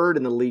for 3rd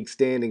in the league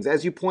standings.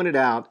 As you pointed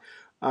out,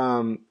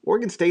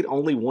 Oregon State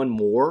only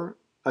won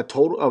a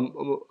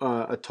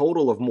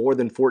total of more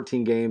than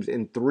 14 games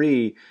in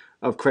 3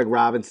 of Craig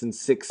Robinson's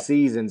 6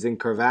 seasons in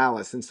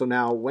Corvallis. And so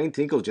now Wayne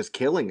Tinkle's just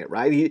killing it,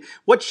 right?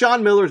 What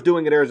Sean Miller's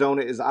doing at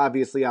Arizona is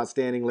obviously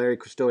outstanding. Larry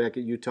Krystkowiak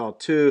at Utah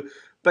too.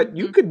 But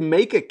you could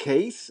make a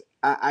case,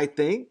 I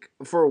think,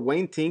 for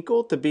Wayne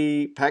Tinkle to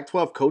be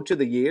Pac-12 Coach of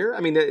the Year.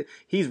 I mean,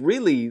 he's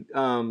really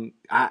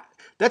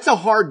that's a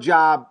hard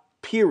job,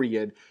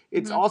 period.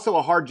 It's also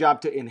a hard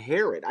job to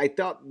inherit. I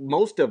thought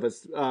most of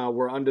us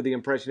were under the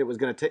impression it was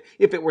going to take,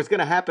 if it was going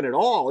to happen at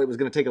all, it was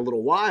going to take a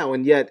little while.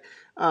 And yet,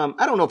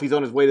 I don't know if he's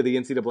on his way to the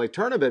NCAA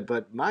tournament,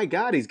 but my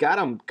God, he's got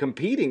him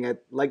competing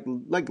at like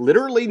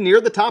literally near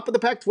the top of the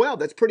Pac-12.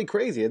 That's pretty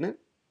crazy, isn't it?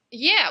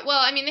 Yeah, well,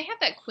 I mean, they have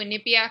that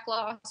Quinnipiac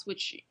loss,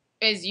 which,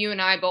 as you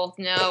and I both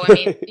know, I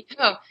mean,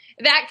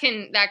 that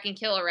can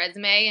kill a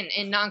resume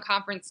in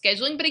non-conference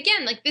scheduling. But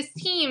again, like this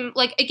team,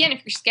 like again,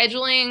 if you're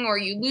scheduling or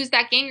you lose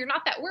that game, you're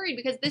not that worried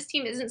because this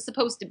team isn't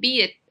supposed to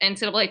be an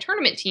NCAA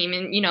tournament team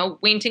in,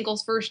 Wayne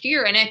Tinkle's first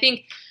year. And I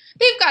think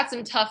they've got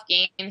some tough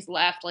games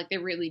left, like they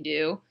really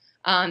do.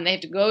 They have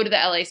to go to the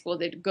LA school.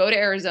 They have to go to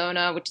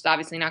Arizona, which is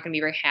obviously not going to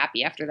be very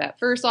happy after that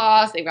first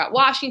loss. They've got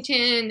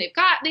Washington. They've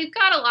got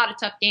a lot of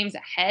tough games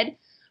ahead.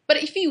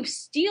 But if you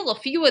steal a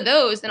few of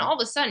those, then all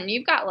of a sudden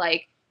you've got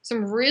like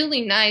some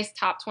really nice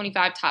top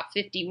 25, top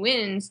 50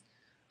 wins.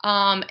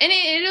 And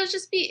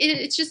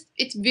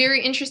it's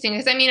very interesting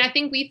because I mean, I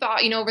think we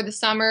thought, over the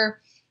summer,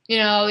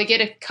 they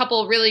get a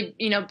couple really,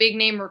 big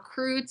name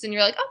recruits and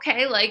you're like,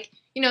 okay, like,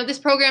 this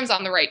program's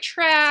on the right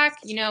track.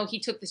 He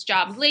took this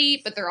job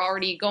late, but they're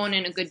already going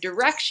in a good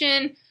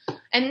direction.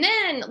 And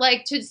then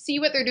like to see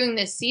what they're doing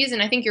this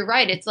season, I think you're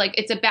right. It's like,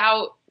 it's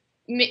about,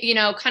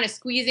 kind of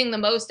squeezing the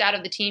most out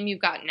of the team you've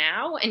got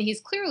now. And he's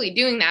clearly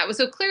doing that.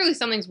 So clearly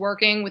something's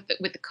working with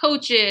the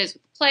coaches,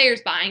 with the players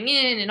buying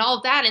in and all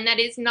of that. And that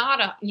is not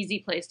an easy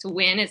place to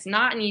win. It's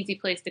not an easy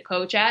place to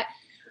coach at.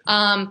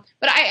 But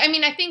I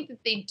mean, I think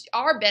that they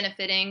are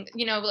benefiting,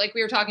 like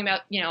we were talking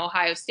about,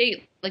 Ohio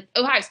State, like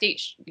Ohio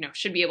State,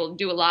 should be able to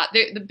do a lot.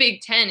 The Big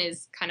Ten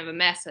is kind of a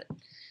mess,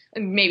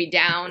 maybe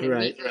down and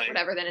weaker or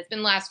whatever than it's been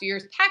the last few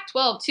years.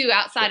 Pac-12 too,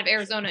 outside of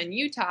Arizona and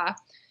Utah.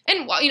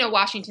 And,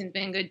 Washington's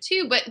been good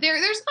too, but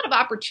there's a lot of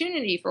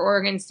opportunity for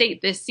Oregon State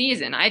this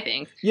season, I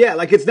think. Yeah,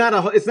 like it's not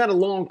a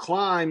long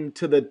climb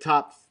to the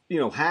top,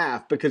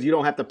 half because you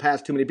don't have to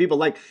pass too many people.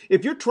 Like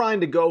if you're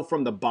trying to go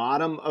from the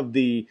bottom of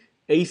the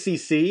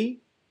ACC,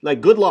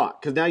 like good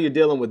luck because now you're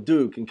dealing with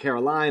Duke and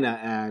Carolina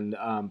and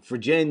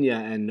Virginia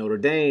and Notre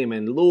Dame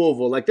and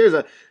Louisville. Like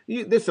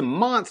there's some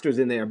monsters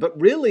in there,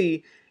 but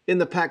really in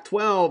the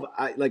Pac-12,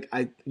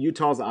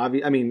 Utah's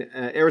obvious. I mean,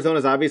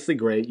 Arizona's obviously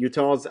great.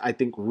 Utah's I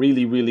think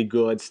really really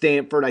good.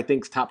 Stanford I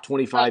think's top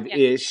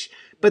 25-ish.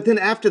 But then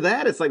after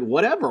that, it's like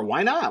whatever.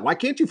 Why not? Why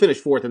can't you finish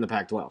fourth in the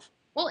Pac-12?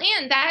 Well,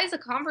 and that is a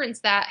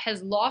conference that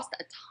has lost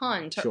a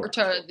ton to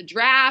the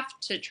draft,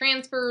 to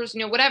transfers,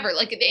 whatever.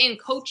 Like in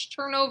coach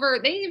turnover,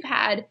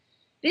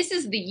 this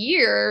is the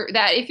year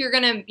that if you're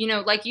going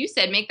to, like you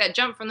said, make that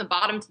jump from the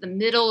bottom to the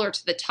middle or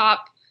to the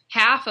top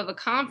half of a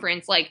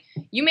conference, like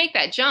you make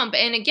that jump.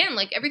 And again,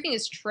 like everything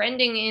is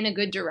trending in a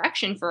good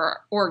direction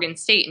for Oregon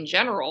State in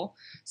general.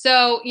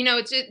 So,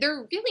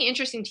 they're a really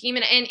interesting team.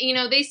 And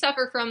they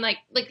suffer from like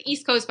the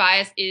East Coast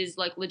bias is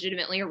like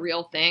legitimately a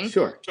real thing.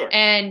 Sure.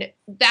 And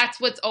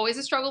that's what's always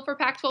a struggle for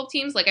Pac-12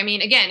 teams. Like, I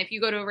mean, again, if you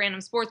go to a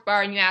random sports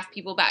bar and you ask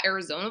people about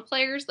Arizona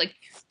players, like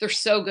they're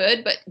so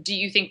good, but do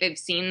you think they've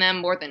seen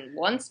them more than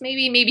once?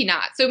 Maybe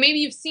not. So maybe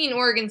you've seen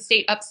Oregon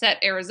State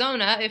upset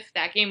Arizona if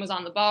that game was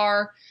on the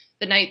bar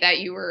the night that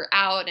you were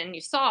out and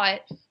you saw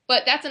it.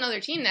 But that's another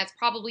team that's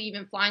probably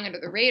even flying under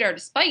the radar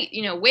despite,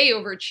 way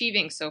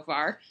overachieving so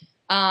far.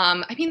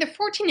 I mean, they're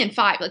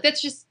 14-5. Like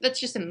that's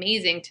just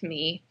amazing to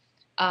me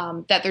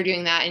that they're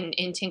doing that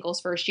in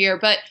Tinkle's first year.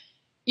 But,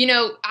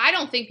 I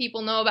don't think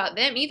people know about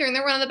them either. And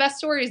they're one of the best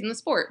stories in the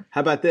sport. How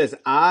about this?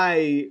 It's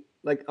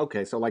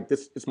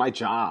my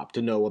job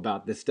to know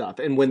about this stuff.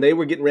 And when they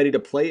were getting ready to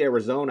play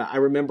Arizona, I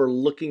remember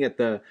looking at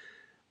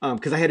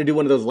because I had to do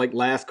one of those like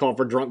last call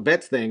for drunk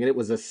bets thing, and it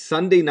was a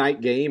Sunday night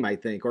game, I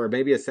think, or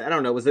maybe I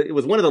don't know. It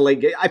was one of the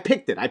late games. I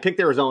picked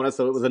Arizona,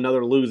 so it was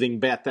another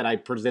losing bet that I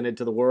presented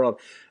to the world.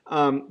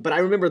 But I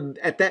remember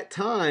at that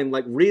time,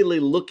 like really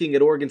looking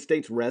at Oregon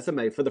State's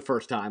resume for the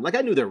first time. Like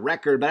I knew their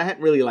record, but I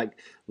hadn't really like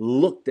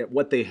looked at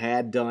what they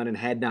had done and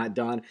had not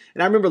done.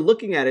 And I remember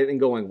looking at it and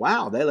going,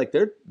 "Wow, they're like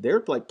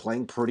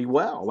playing pretty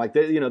well. Like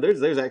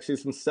there's actually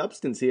some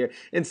substance here."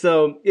 And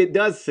so it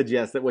does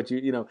suggest that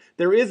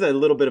there is a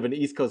little bit of an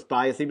East Coast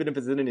bias, even if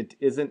it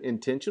isn't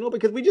intentional,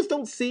 because we just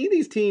don't see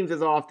these teams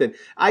as often.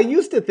 I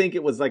used to think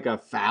it was like a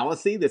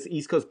fallacy, this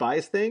East Coast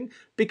bias thing,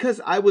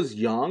 because I was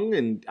young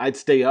and I'd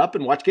stay up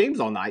and watch games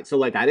all night. So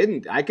like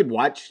I could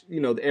watch, the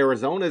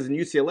Arizonas and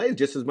UCLA's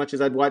just as much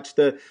as I'd watch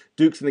the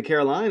Dukes and the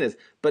Carolinas.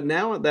 But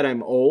now that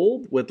I'm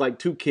old with like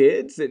two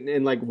kids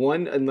and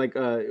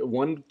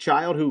one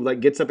child who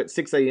like gets up at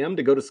 6 a.m.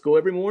 to go to school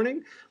every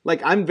morning,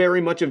 like I'm very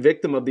much a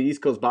victim of the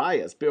East Coast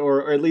bias,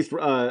 or at least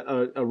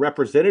a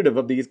representative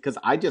of these, because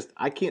I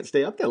can't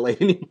stay up that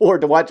late anymore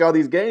to watch all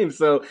these games.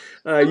 So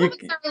you are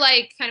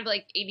like kind of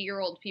like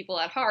 80-year-old people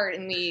at heart,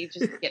 and we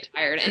just get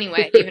tired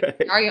anyway, even if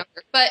we are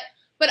younger. But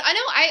I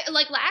know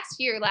last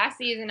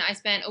season, I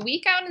spent a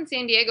week out in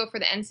San Diego for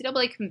the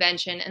NCAA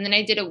convention, and then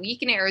I did a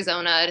week in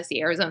Arizona to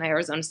see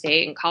Arizona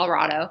State, and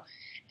Colorado.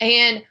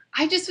 And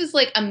I just was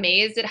like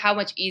amazed at how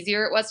much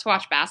easier it was to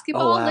watch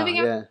basketball living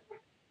out.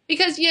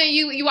 Because,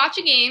 you watch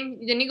a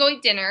game, then you go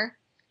eat dinner.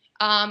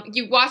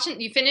 You watch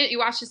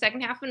the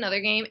second half of another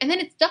game, and then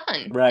it's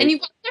done. Right. And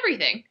you've watched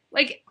everything.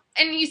 Like,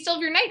 and you still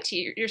have your night to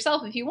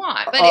yourself if you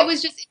want. But it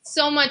was just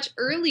so much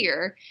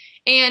earlier,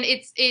 and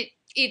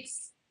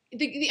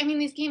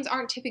these games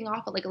aren't tipping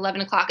off at like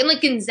 11 o'clock. And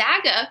like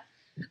Gonzaga,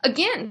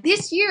 again,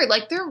 this year,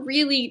 like they're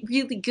really,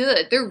 really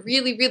good. They're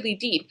really, really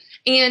deep.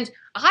 And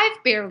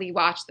I've barely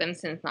watched them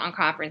since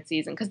non-conference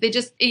season because they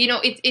just,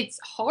 it's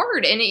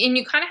hard. And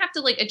you kind of have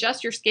to like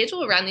adjust your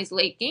schedule around these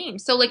late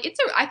games. So like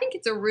I think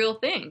it's a real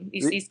thing,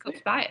 these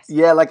coach bias.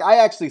 Yeah, like I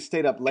actually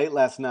stayed up late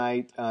last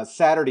night,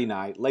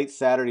 late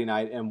Saturday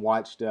night, and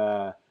watched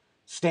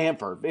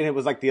Stanford. And it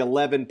was like the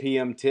 11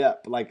 p.m.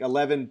 tip, like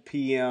 11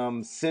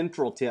 p.m.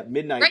 Central tip,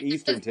 midnight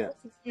Eastern tip.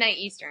 Midnight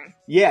Eastern.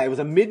 Yeah, it was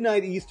a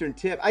midnight Eastern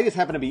tip. I just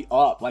happened to be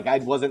up, like I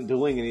wasn't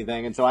doing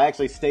anything. And so I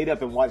actually stayed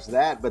up and watched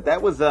that. But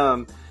that was,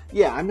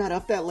 yeah, I'm not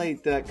up that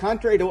late.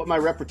 Contrary to what my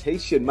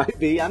reputation might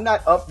be, I'm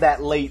not up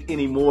that late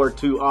anymore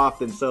too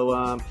often.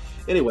 So,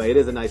 anyway, it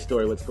is a nice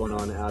story what's going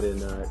on out in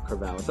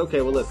Corvallis.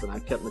 Okay, well, listen,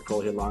 I've kept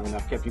Nicole here long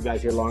enough, kept you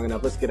guys here long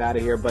enough. Let's get out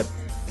of here. But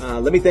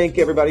let me thank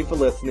everybody for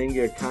listening.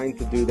 You're kind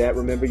to do that.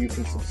 Remember, you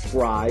can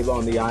subscribe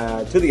on to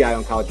the Eye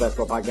on College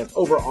Basketball Podcast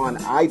over on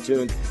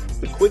iTunes. It's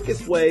the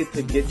quickest way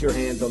to get your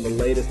hands on the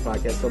latest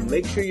podcast. So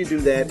make sure you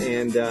do that.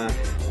 And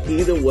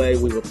either way,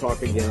 we will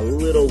talk again a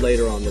little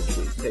later on this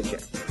week. Take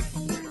care.